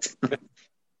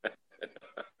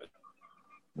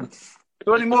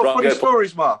 So any more funny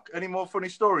stories, Mark? Any more funny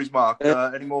stories, Mark?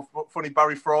 Any more funny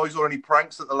Barry Fries or any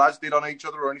pranks that the lads did on each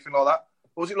other or anything like that?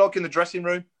 What was it like in the dressing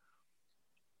room?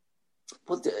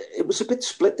 Well, it was a bit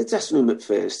split, the dressing room at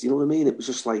first. You know what I mean? It was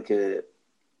just like, I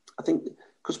think,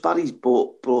 because Barry's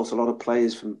brought a lot of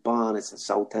players from Barnet and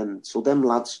Southend, so them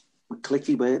lads were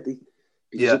clicky, weren't they?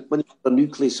 Because when you got a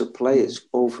nucleus of players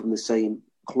all from the same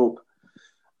club,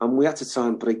 and we had to try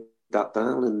and break that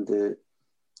down. And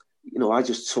I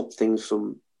just took things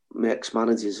from my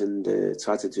ex-managers and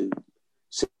tried to do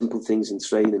simple things in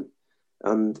training.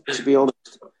 And to be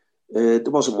honest, there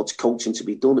wasn't much coaching to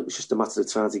be done. It was just a matter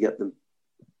of trying to get them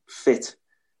fit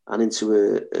and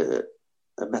into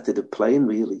a method of playing,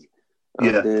 really.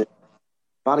 And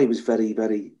Barry was very,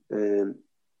 very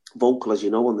vocal, as you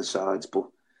know, on the sides. But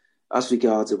as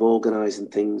regards of organising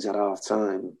things at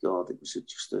half-time, God, it was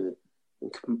just a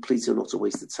complete and utter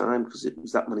waste of time because it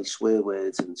was that many swear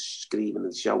words and screaming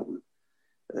and shouting.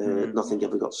 Nothing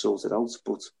ever got sorted out.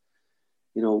 But,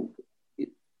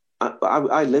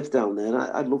 I lived down there.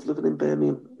 I loved living in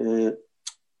Birmingham. It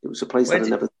was a place that I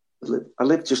never lived. I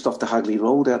lived just off the Hagley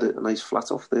Road. I had a nice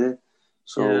flat off there.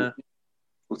 So,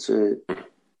 but,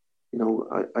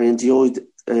 I enjoyed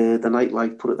the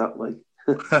nightlife, put it that way.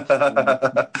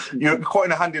 You're quite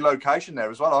in a handy location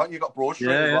there as well, aren't you? You've got Broad Street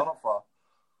as well, not far.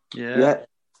 Yeah,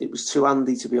 it was too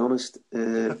handy, to be honest.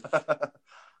 But,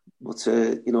 got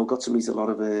to meet a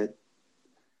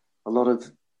lot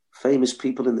of famous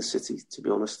people in the city, to be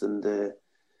honest. And,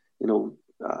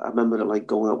 I remember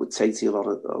going out with Tatey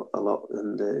a lot,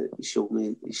 and he showed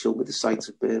me the sights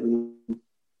of Birmingham.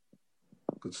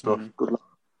 Good stuff. Good luck.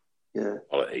 Yeah.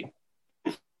 Quality.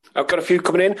 I've got a few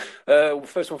coming in.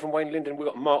 First one from Wayne Linden. We've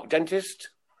got Mark Dentist.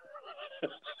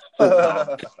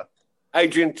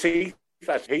 Adrian Teeth.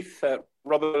 That's Heath.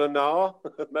 Robert Lenar.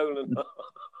 Mo Lenar.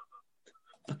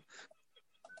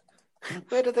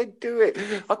 Where do they do it?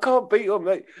 I can't beat them,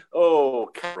 mate.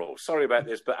 Oh, Carol. Sorry about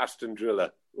this, but Aston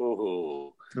Driller.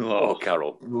 Oh,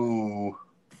 Carol. Ooh.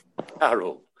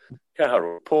 Carol.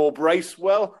 Paul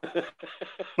Bracewell.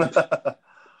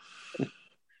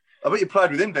 I bet you played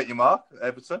with him, didn't you, Mark?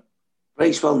 Everton?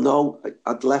 Bracewell, no.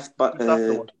 I'd left, but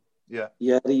Yeah.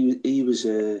 Yeah, he was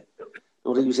in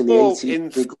the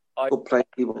 80s. Good player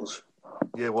he was.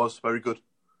 Yeah, it was very good.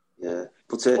 Yeah,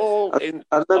 but I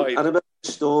remember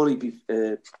the story.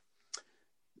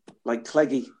 Like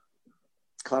Cleggy,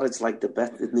 Claridge liked the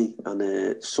bet, didn't he? And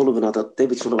David Sullivan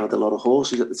had a lot of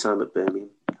horses at the time at Birmingham.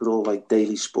 They were all like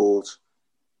Daily Sport.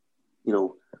 You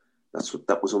know,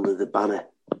 that was under the banner.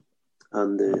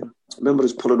 And I remember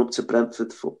us pulling up to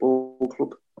Brentford Football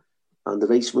Club, and the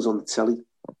race was on the telly.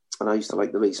 And I used to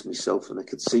like the race myself, and I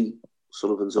could see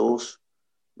Sullivan's horse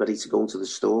ready to go into the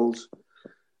stalls.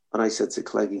 And I said to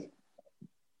Cleggy,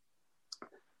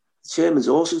 the chairman's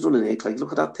horse is running here, Cleggy.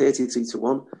 Look at that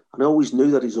 33-1. And I always knew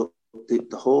that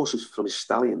the horse was from his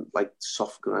stallion, like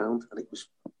soft ground, and it was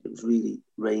really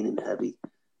raining heavy.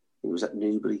 It was at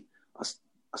Newbury. I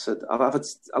said, I'll have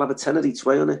a tenner each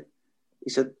way on it. He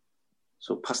said,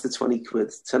 so pass the 20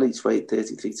 quid, tenner each way,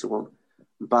 33-1.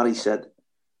 And Barry said,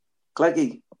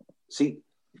 Cleggy, see,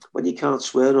 when you can't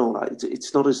swear and all that,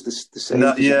 it's not as the same.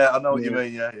 No, yeah, I know what you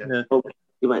mean. Yeah. So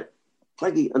he went,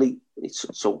 Cleggy, and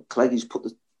so Cleggy's put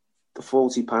the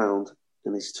 £40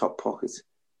 in his top pocket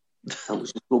and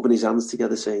was just rubbing his hands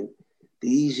together, saying, "The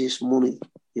easiest money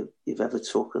you've ever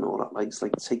took," and all that. Like it's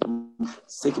like taking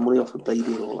money off a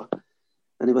baby and all that.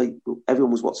 Anyway,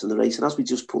 everyone was watching the race, and as we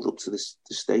just pulled up to the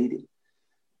stadium,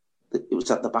 it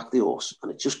was at the back of the horse,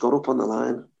 and it just got up on the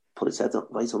line, put its head up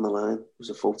right on the line. It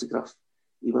was a photograph.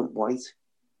 He went white.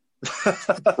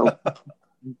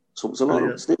 So it was a lot.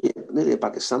 It was nearly a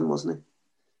bag of sand, wasn't it?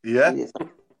 Yeah.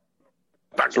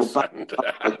 Bag of sand.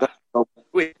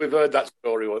 We've heard that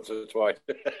story once or twice.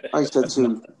 I said to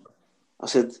him,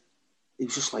 he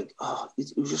was just like,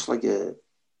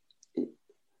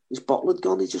 his bottle had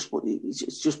gone. He just put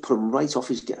him right off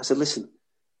his get. I said, listen,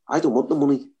 I don't want the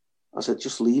money. I said,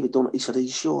 just leave it. Don't. He said, are you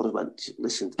sure? I went,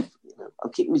 listen, I'll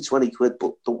keep me 20 quid,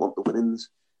 but don't want the winnings.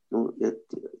 No,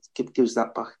 give us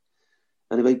that back.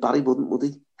 Anyway, Barry wouldn't, would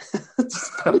he?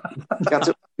 Barry,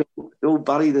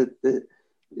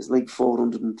 it's like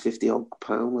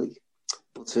 £450 like,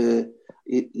 but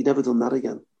he never done that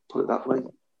again. Put it that way.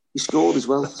 He scored as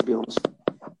well, to be honest.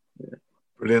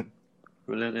 Brilliant.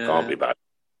 Yeah. Can't be bad.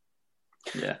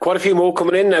 Yeah. Quite a few more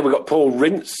coming in now. We've got Paul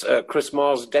Rince, Chris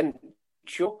Marsden.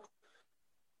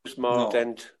 Chris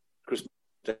Marsden.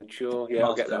 Yeah,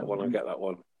 I'll get that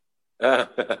one.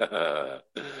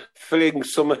 Filling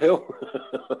Summerhill.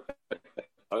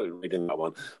 I was reading that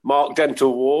one. Mark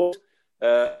Dental Ward.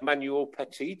 Manuel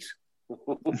Petit.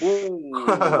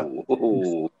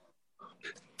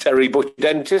 Terry Butch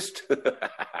Dentist.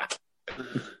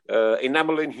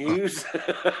 Enamelin Hughes.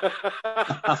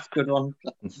 That's a good one.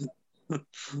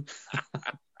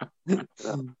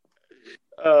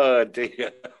 Oh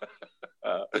dear.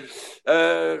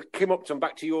 Kim Upton,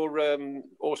 back to your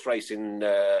horse racing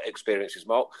experiences,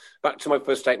 Mark. Back to my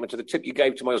first statement. To the tip you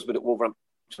gave to my husband at Wolverhampton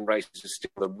races is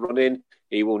still the running.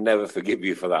 He will never forgive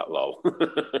you for that, lol.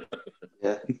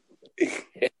 Yeah.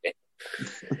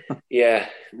 Yeah.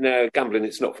 No, gambling,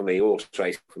 it's not for me. Horse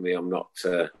racing for me. I'm not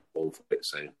all for it.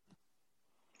 So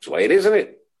it's the way it is, isn't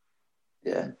it?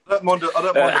 Yeah. I don't mind the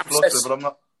flutter, but I'm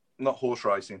not horse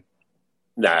racing.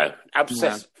 No.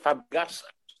 Abscess Fabregas.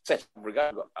 Got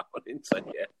that one in, so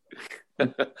yeah.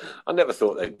 I never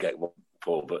thought they'd get one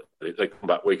before, but they come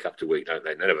back week after week, don't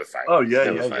they? They never fail. Oh yeah,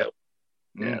 never fail.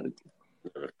 Yeah.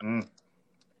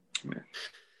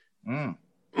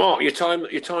 Mark, your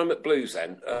time at Blues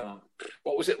then.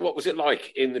 What was it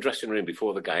like in the dressing room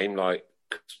before the game? Like,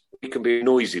 it can be a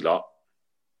noisy lot.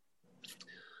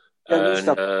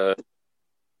 Yeah,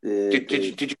 did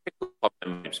you pick up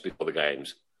on them before the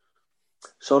games?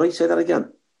 Sorry, say that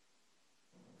again.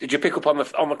 Did you pick up on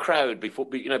the crowd before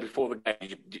the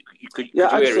game? Could you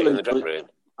I hear it in the dressing room?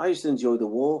 I used to enjoy the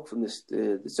walk from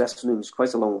the dressing room. It was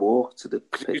quite a long walk to the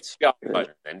pitch.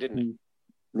 Then, didn't it?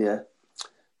 Yeah,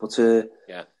 but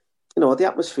yeah, the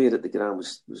atmosphere at the ground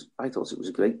was. I thought it was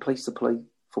a great place to play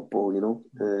football.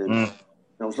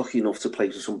 I was lucky enough to play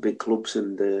for some big clubs,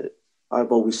 and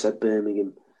I've always said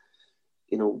Birmingham.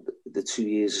 The 2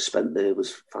 years I spent there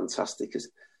was fantastic.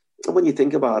 And when you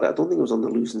think about it, I don't think I was on the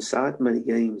losing side many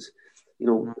games.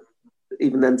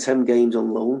 Even then, 10 games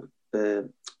on loan, they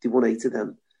won 8 of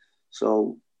them.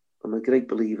 So I'm a great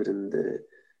believer in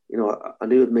I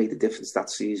knew I'd made a difference that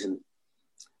season,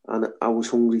 and I was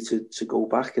hungry to go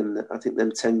back. And I think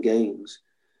them 10 games,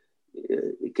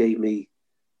 it gave me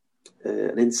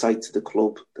an insight to the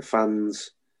club, the fans.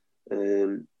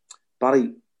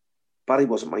 Barry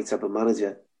wasn't my type of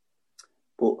manager,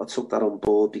 but I took that on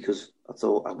board because I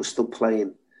thought I was still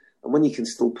playing. And when you can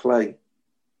still play,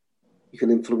 you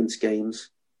can influence games.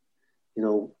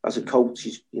 As a coach,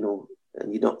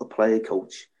 and you're not the player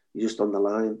coach, you're just on the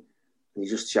line and you're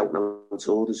just shouting out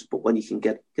orders. But when you can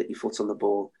get your foot on the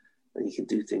ball and you can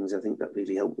do things, I think that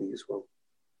really helped me as well.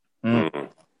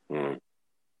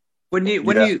 When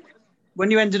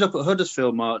you ended up at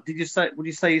Huddersfield, Mark, would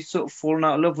you say you sort of fallen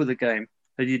out of love with the game?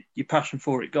 Had your passion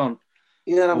for it gone?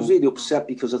 Yeah, I was really upset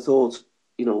because I thought,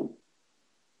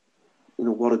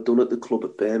 what I'd done at the club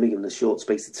at Birmingham in a short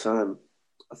space of time,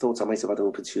 I thought I might have had an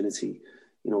opportunity,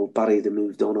 Barry had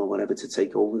moved on or whatever to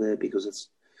take over there, because it's,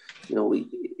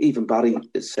 even Barry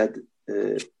has said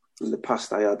in the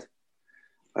past I had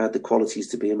the qualities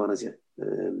to be a manager.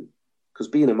 Because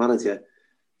being a manager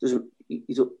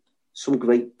some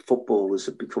great footballers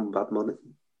have become bad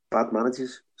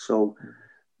managers. So,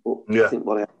 I think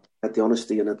what I had the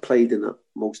honesty, and I played in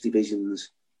most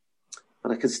divisions,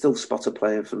 and I could still spot a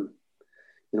player from,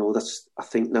 I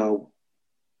think now,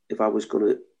 if I was going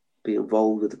to be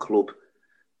involved with the club,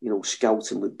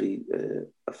 scouting would be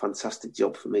a fantastic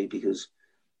job for me, because,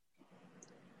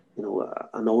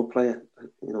 I know a player,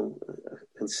 I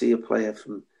can see a player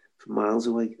from miles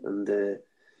away, and,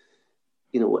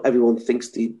 everyone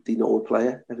thinks they know a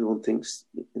player. Everyone thinks,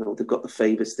 they've got the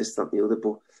favourites, this, that, and the other.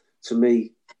 But to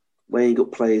me, weighing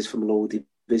up players from lower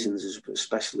divisions,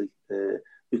 especially,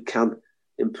 who can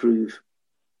improve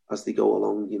as they go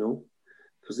along,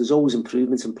 because there's always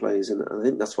improvements in players. And I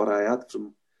think that's what I had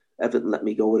from Everton. Let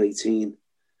me go at 18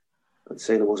 and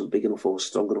saying I wasn't big enough or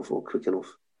strong enough or quick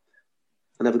enough.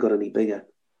 I never got any bigger.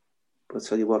 But I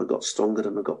tell you what, I got stronger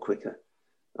and I got quicker.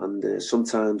 And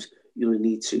sometimes you really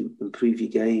need to improve your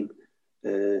game,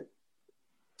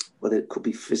 whether it could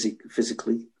be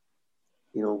physically,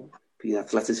 be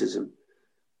athleticism,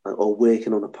 or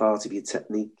working on a part of your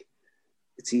technique.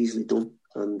 It's easily done.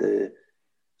 And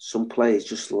some players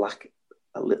just lack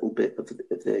a little bit of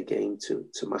their game to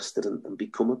master and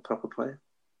become a proper player.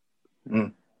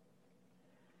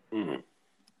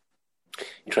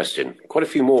 Interesting. Quite a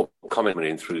few more coming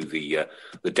in through the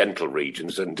dental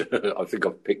regions, and I think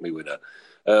I've picked me winner.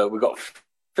 We've got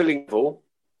Filling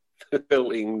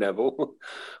Neville.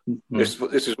 This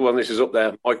is one. This is up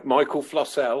there. Michael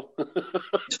Flossell.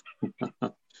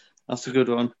 That's a good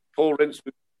one. Paul Rince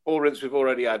we've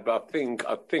already had, but I think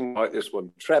like this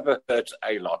one. Trevor hurts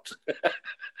a lot.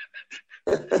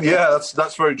 Yeah,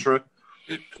 that's very true.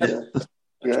 Yeah.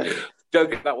 Don't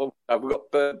get that one. We've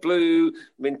got Blue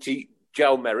Minty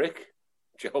Gel Merrick,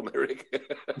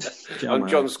 and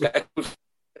John Scales.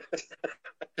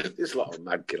 This lot of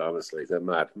mad kid, honestly, they're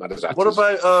mad as actors.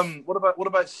 What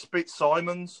about Spit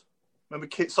Simons? Remember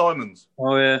Kit Simons?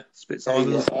 Oh yeah, Spit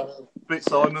Simons. Spit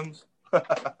Simons.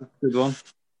 Good one.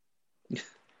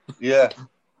 Yeah.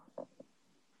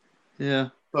 Yeah.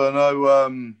 So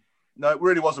no, it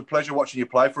really was a pleasure watching you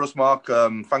play for us, Mark.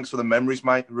 Thanks for the memories,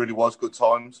 mate. It really was good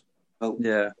times. Well,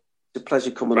 yeah, it's a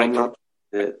pleasure coming on, lad.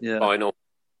 Yeah. Final.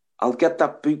 I'll get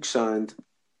that book signed,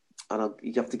 and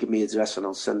you have to give me an address, and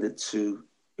I'll send it to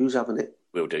who's having it.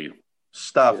 We'll do.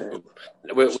 Stav.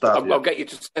 I'll get you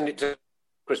to send it to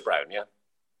Chris Brown, yeah?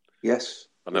 Yes.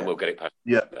 And then we'll get it past.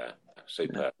 Yeah.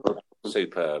 Superb.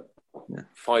 Yeah.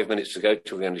 5 minutes to go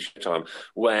till the end of your time.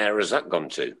 Where has that gone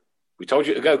to? We told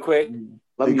you to go quick.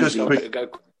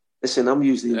 Listen, I'm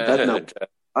usually in bed now.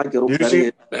 I get up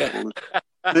very early.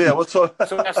 Yeah, what's up?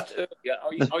 So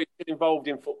are you still involved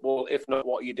in football? If not,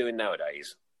 what are you doing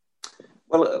nowadays?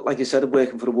 Well, like I said, I'm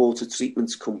working for a water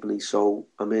treatment company, so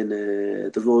I'm in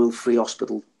the Royal Free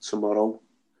Hospital tomorrow.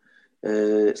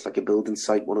 It's like a building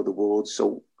site, one of the wards,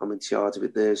 so I'm in charge of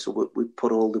it there. So we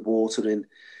put all the water in,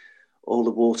 all the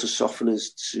water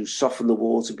softeners to soften the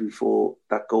water before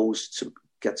that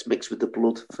gets mixed with the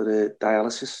blood for the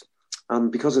dialysis.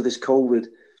 And because of this COVID,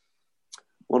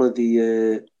 one of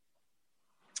the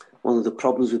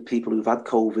problems with people who've had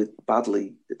COVID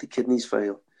badly, the kidneys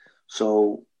fail.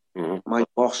 So my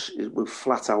boss we're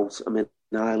flat out. I'm in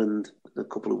Ireland in a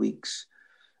couple of weeks.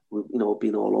 We've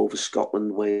been all over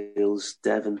Scotland, Wales,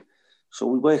 Devon. So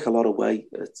we work a lot away,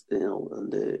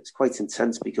 and it's quite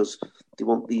intense because they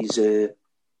want these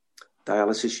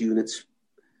dialysis units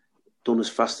done as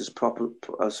fast as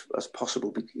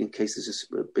possible in case there's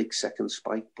a big second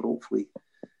spike. But hopefully,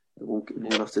 they won't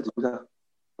have to do that.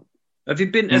 Have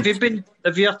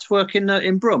you had to work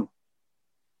in Brum?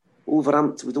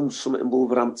 Wolverhampton. We've done something in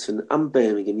Wolverhampton and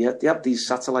Birmingham. Yeah, they have these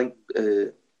satellite,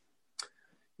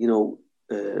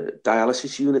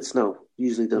 dialysis units now.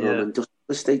 Usually they're on industrial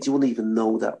estates. You wouldn't even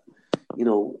know that,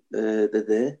 they're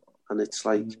there, and it's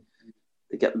like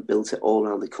they're getting built all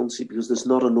around the country because there's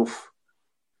not enough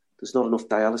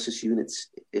dialysis units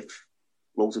if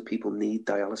loads of people need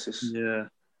dialysis. Yeah.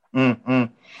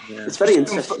 Mm-hmm. Yeah. It's very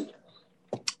interesting.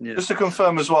 Yeah. Just to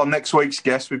confirm as well, next week's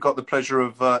guest, we've got the pleasure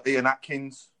of Ian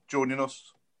Atkins joining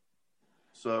us.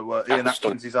 So Ian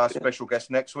Atkins is our special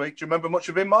guest next week. Do you remember much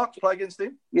of him, Mark, to play against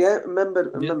him? Yeah, I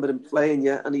remember him playing,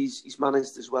 and he's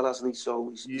managed as well, hasn't he? So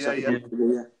he's so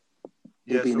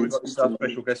we've got our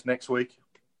special guest next week.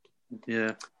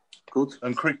 Yeah. Good.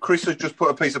 And Chris has just put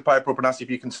a piece of paper up and asked if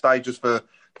you can stay just for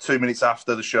 2 minutes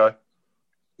after the show.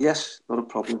 Yes, not a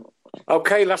problem.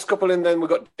 Okay, last couple in then. We've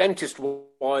got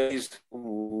dentist-wise,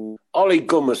 Ollie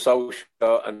Gummer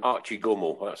Solskjaer and Archie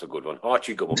Gummel. Well, that's a good one.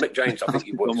 Archie Gummel. Mick James, I think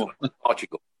you put Archie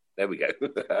Gummel. There we go.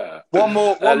 One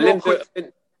more Linda,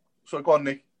 quick... Sorry, go on,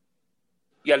 Nick.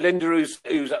 Yeah, Linda, who's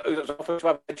offered to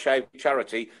have a head shave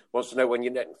charity, wants to know when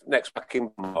you're next back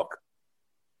in, Mark.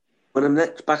 When I'm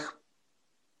next back?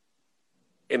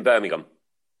 In Birmingham.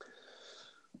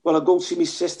 Well, I'll go see my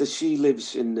sister. She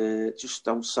lives in just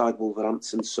outside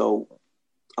Wolverhampton, so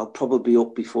I'll probably be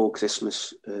up before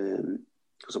Christmas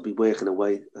because I'll be working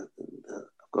away. I've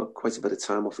got quite a bit of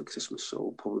time off at Christmas, so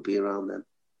I'll probably be around then.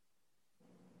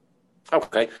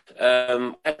 Okay.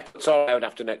 It's all out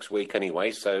after next week anyway,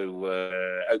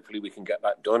 so hopefully we can get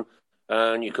that done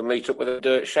and you can meet up with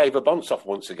a shaver Bonsoff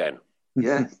once again.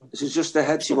 Yeah, this is just the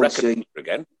head she wants to see.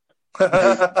 Again.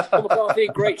 Paul McCarthy,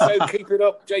 great show. Keep it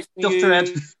up. Jason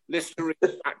Hughes, Listerine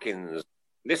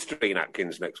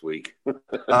Atkins next week.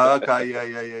 Okay,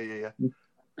 yeah.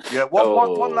 Yeah,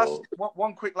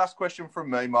 one quick last question from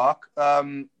me, Mark.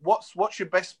 What's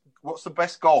the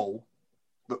best goal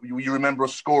that you remember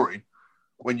us scoring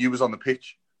when you was on the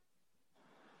pitch?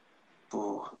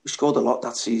 Oh, we scored a lot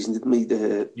that season, didn't we?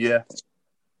 Yeah.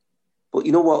 But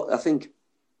you know what? I think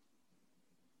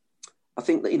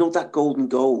that, that golden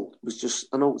goal was just,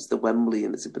 I know it's the Wembley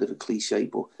and it's a bit of a cliche,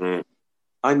 but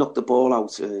I knocked the ball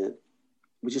out.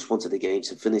 We just wanted the game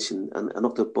to finish and I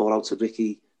knocked the ball out to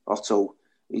Ricky Otto.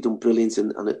 He done brilliant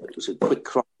and it was a quick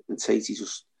cross and Tate,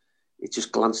 it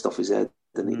just glanced off his head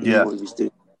and he knew what he was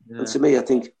doing. Yeah. And to me, I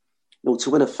think, to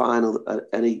win a final at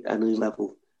any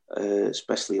level,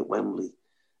 especially at Wembley,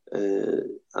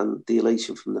 and the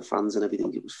elation from the fans and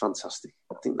everything, it was fantastic.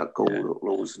 I think that goal, I'll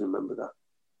always remember that.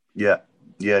 Yeah.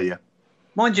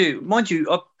 Mind you,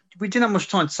 we didn't have much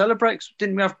time to celebrate.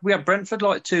 Didn't we had Brentford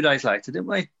like 2 days later, didn't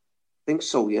we? I think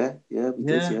so, yeah. We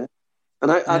did, yeah.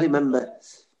 And I remember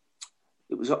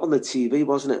it was on the TV,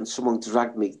 wasn't it? And someone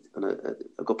dragged me and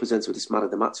I got presented with this Man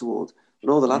of the Match award. And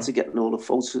all the lads are getting all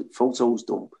the photos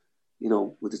done,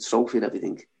 with the trophy and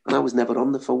everything. And I was never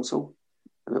on the photo.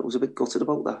 And I was a bit gutted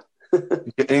about that.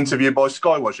 Interviewed by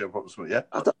Sky, was you? Yeah?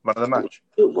 Man of the Match?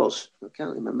 It was. I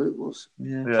can't remember it was.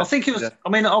 Yeah. I think it was, I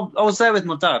mean, I was there with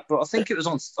my dad, but I think it was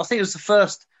the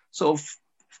first sort of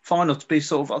final to be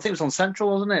sort of, I think it was on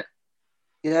Central, wasn't it?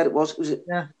 Yeah, it was. Was it?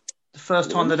 Yeah. The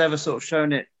first time they'd ever sort of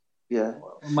shown it. Yeah.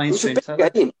 On mainstream. It was a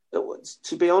big game.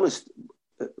 To be honest,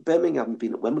 Birmingham hadn't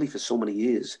been at Wembley for so many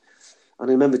years. And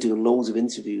I remember doing loads of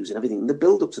interviews and everything. And the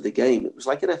build-up to the game, it was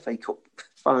like an FA Cup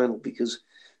final because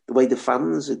the way the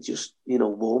fans had just,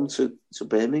 warmed to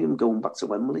Birmingham going back to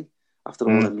Wembley after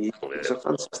all them years. It's a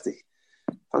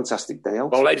fantastic day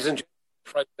out. Well, ladies and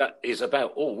gentlemen, that is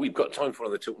about all we've got time for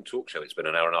on the Tilton Talk Show. It's been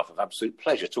an hour and a half of absolute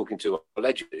pleasure talking to our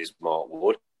legend, Mark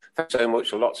Ward. Thanks so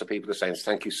much. Lots of people are saying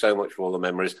thank you so much for all the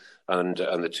memories and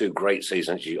the 2 great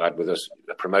seasons you had with us,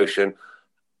 a promotion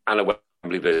and a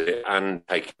Wembley visit and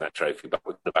taking that trophy. But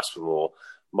we're going to ask for more.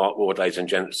 Mark Ward, ladies and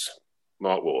gents.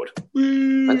 Mark Ward.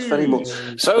 Thanks very much.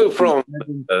 So from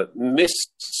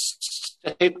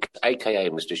Mr. Hibbs, a.k.a.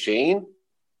 Mr. Sheen.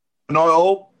 Good night,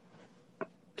 all.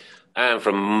 And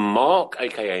from Mark,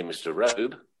 a.k.a. Mr.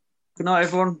 Robe. Good night,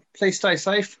 everyone. Please stay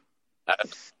safe.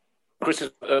 Chris's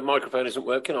microphone isn't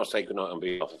working. I'll say good night on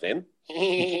behalf of him.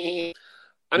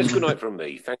 And it's good night from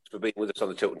me. Thanks for being with us on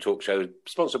the Tilton Talk Show,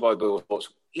 sponsored by Bill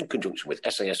Sports in conjunction with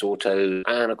SAS Auto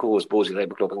and, of course, Borsley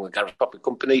Labour Club and the Gareth Popper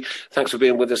Company. Thanks for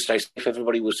being with us. Stay safe,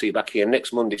 everybody. We'll see you back here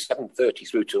next Monday, 7:30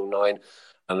 through till 9.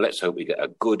 And let's hope we get a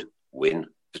good win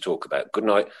to talk about. Good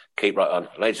night. Keep right on.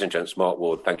 Ladies and gents, Mark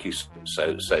Ward, thank you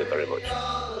so very much.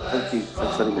 Thank you.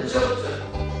 Thanks very much.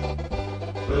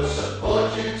 We'll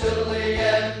support you till the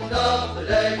end of the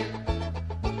day.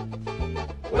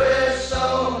 We're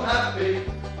so happy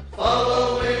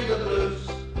following the Blues.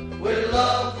 We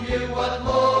love you, what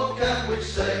more can we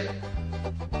say?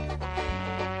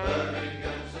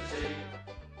 Birmingham's the team.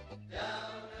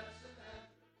 Down at St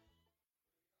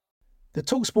Andrews. The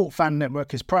TalkSport Fan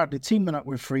Network is proudly teaming up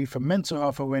with Free for Mental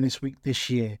Health Awareness Week this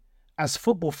year. As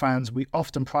football fans, we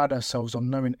often pride ourselves on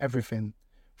knowing everything,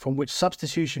 from which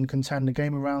substitution can turn the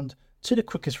game around to the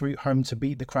quickest route home to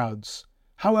beat the crowds.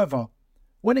 However,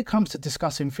 when it comes to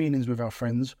discussing feelings with our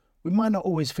friends, we might not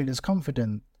always feel as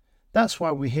confident. That's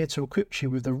why we're here to equip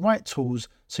you with the right tools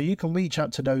so you can reach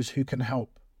out to those who can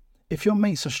help. If your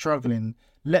mates are struggling,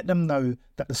 let them know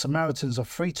that the Samaritans are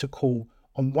free to call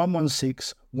on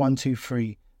 116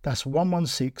 123. That's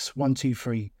 116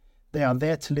 123. They are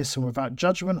there to listen without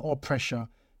judgment or pressure,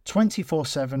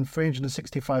 24/7,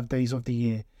 365 days of the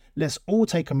year. Let's all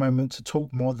take a moment to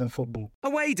talk more than football.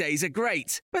 Away days are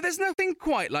great, but there's nothing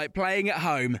quite like playing at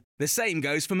home. The same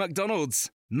goes for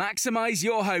McDonald's. Maximise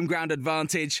your home ground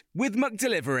advantage with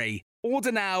McDelivery.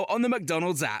 Order now on the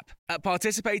McDonald's app. At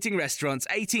participating restaurants,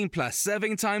 18 plus,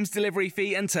 serving times, delivery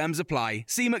fee and terms apply.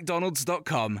 See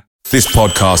mcdonalds.com. This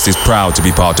podcast is proud to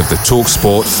be part of the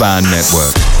TalkSport Fan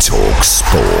Network.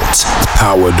 TalkSport.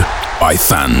 Powered by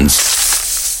fans.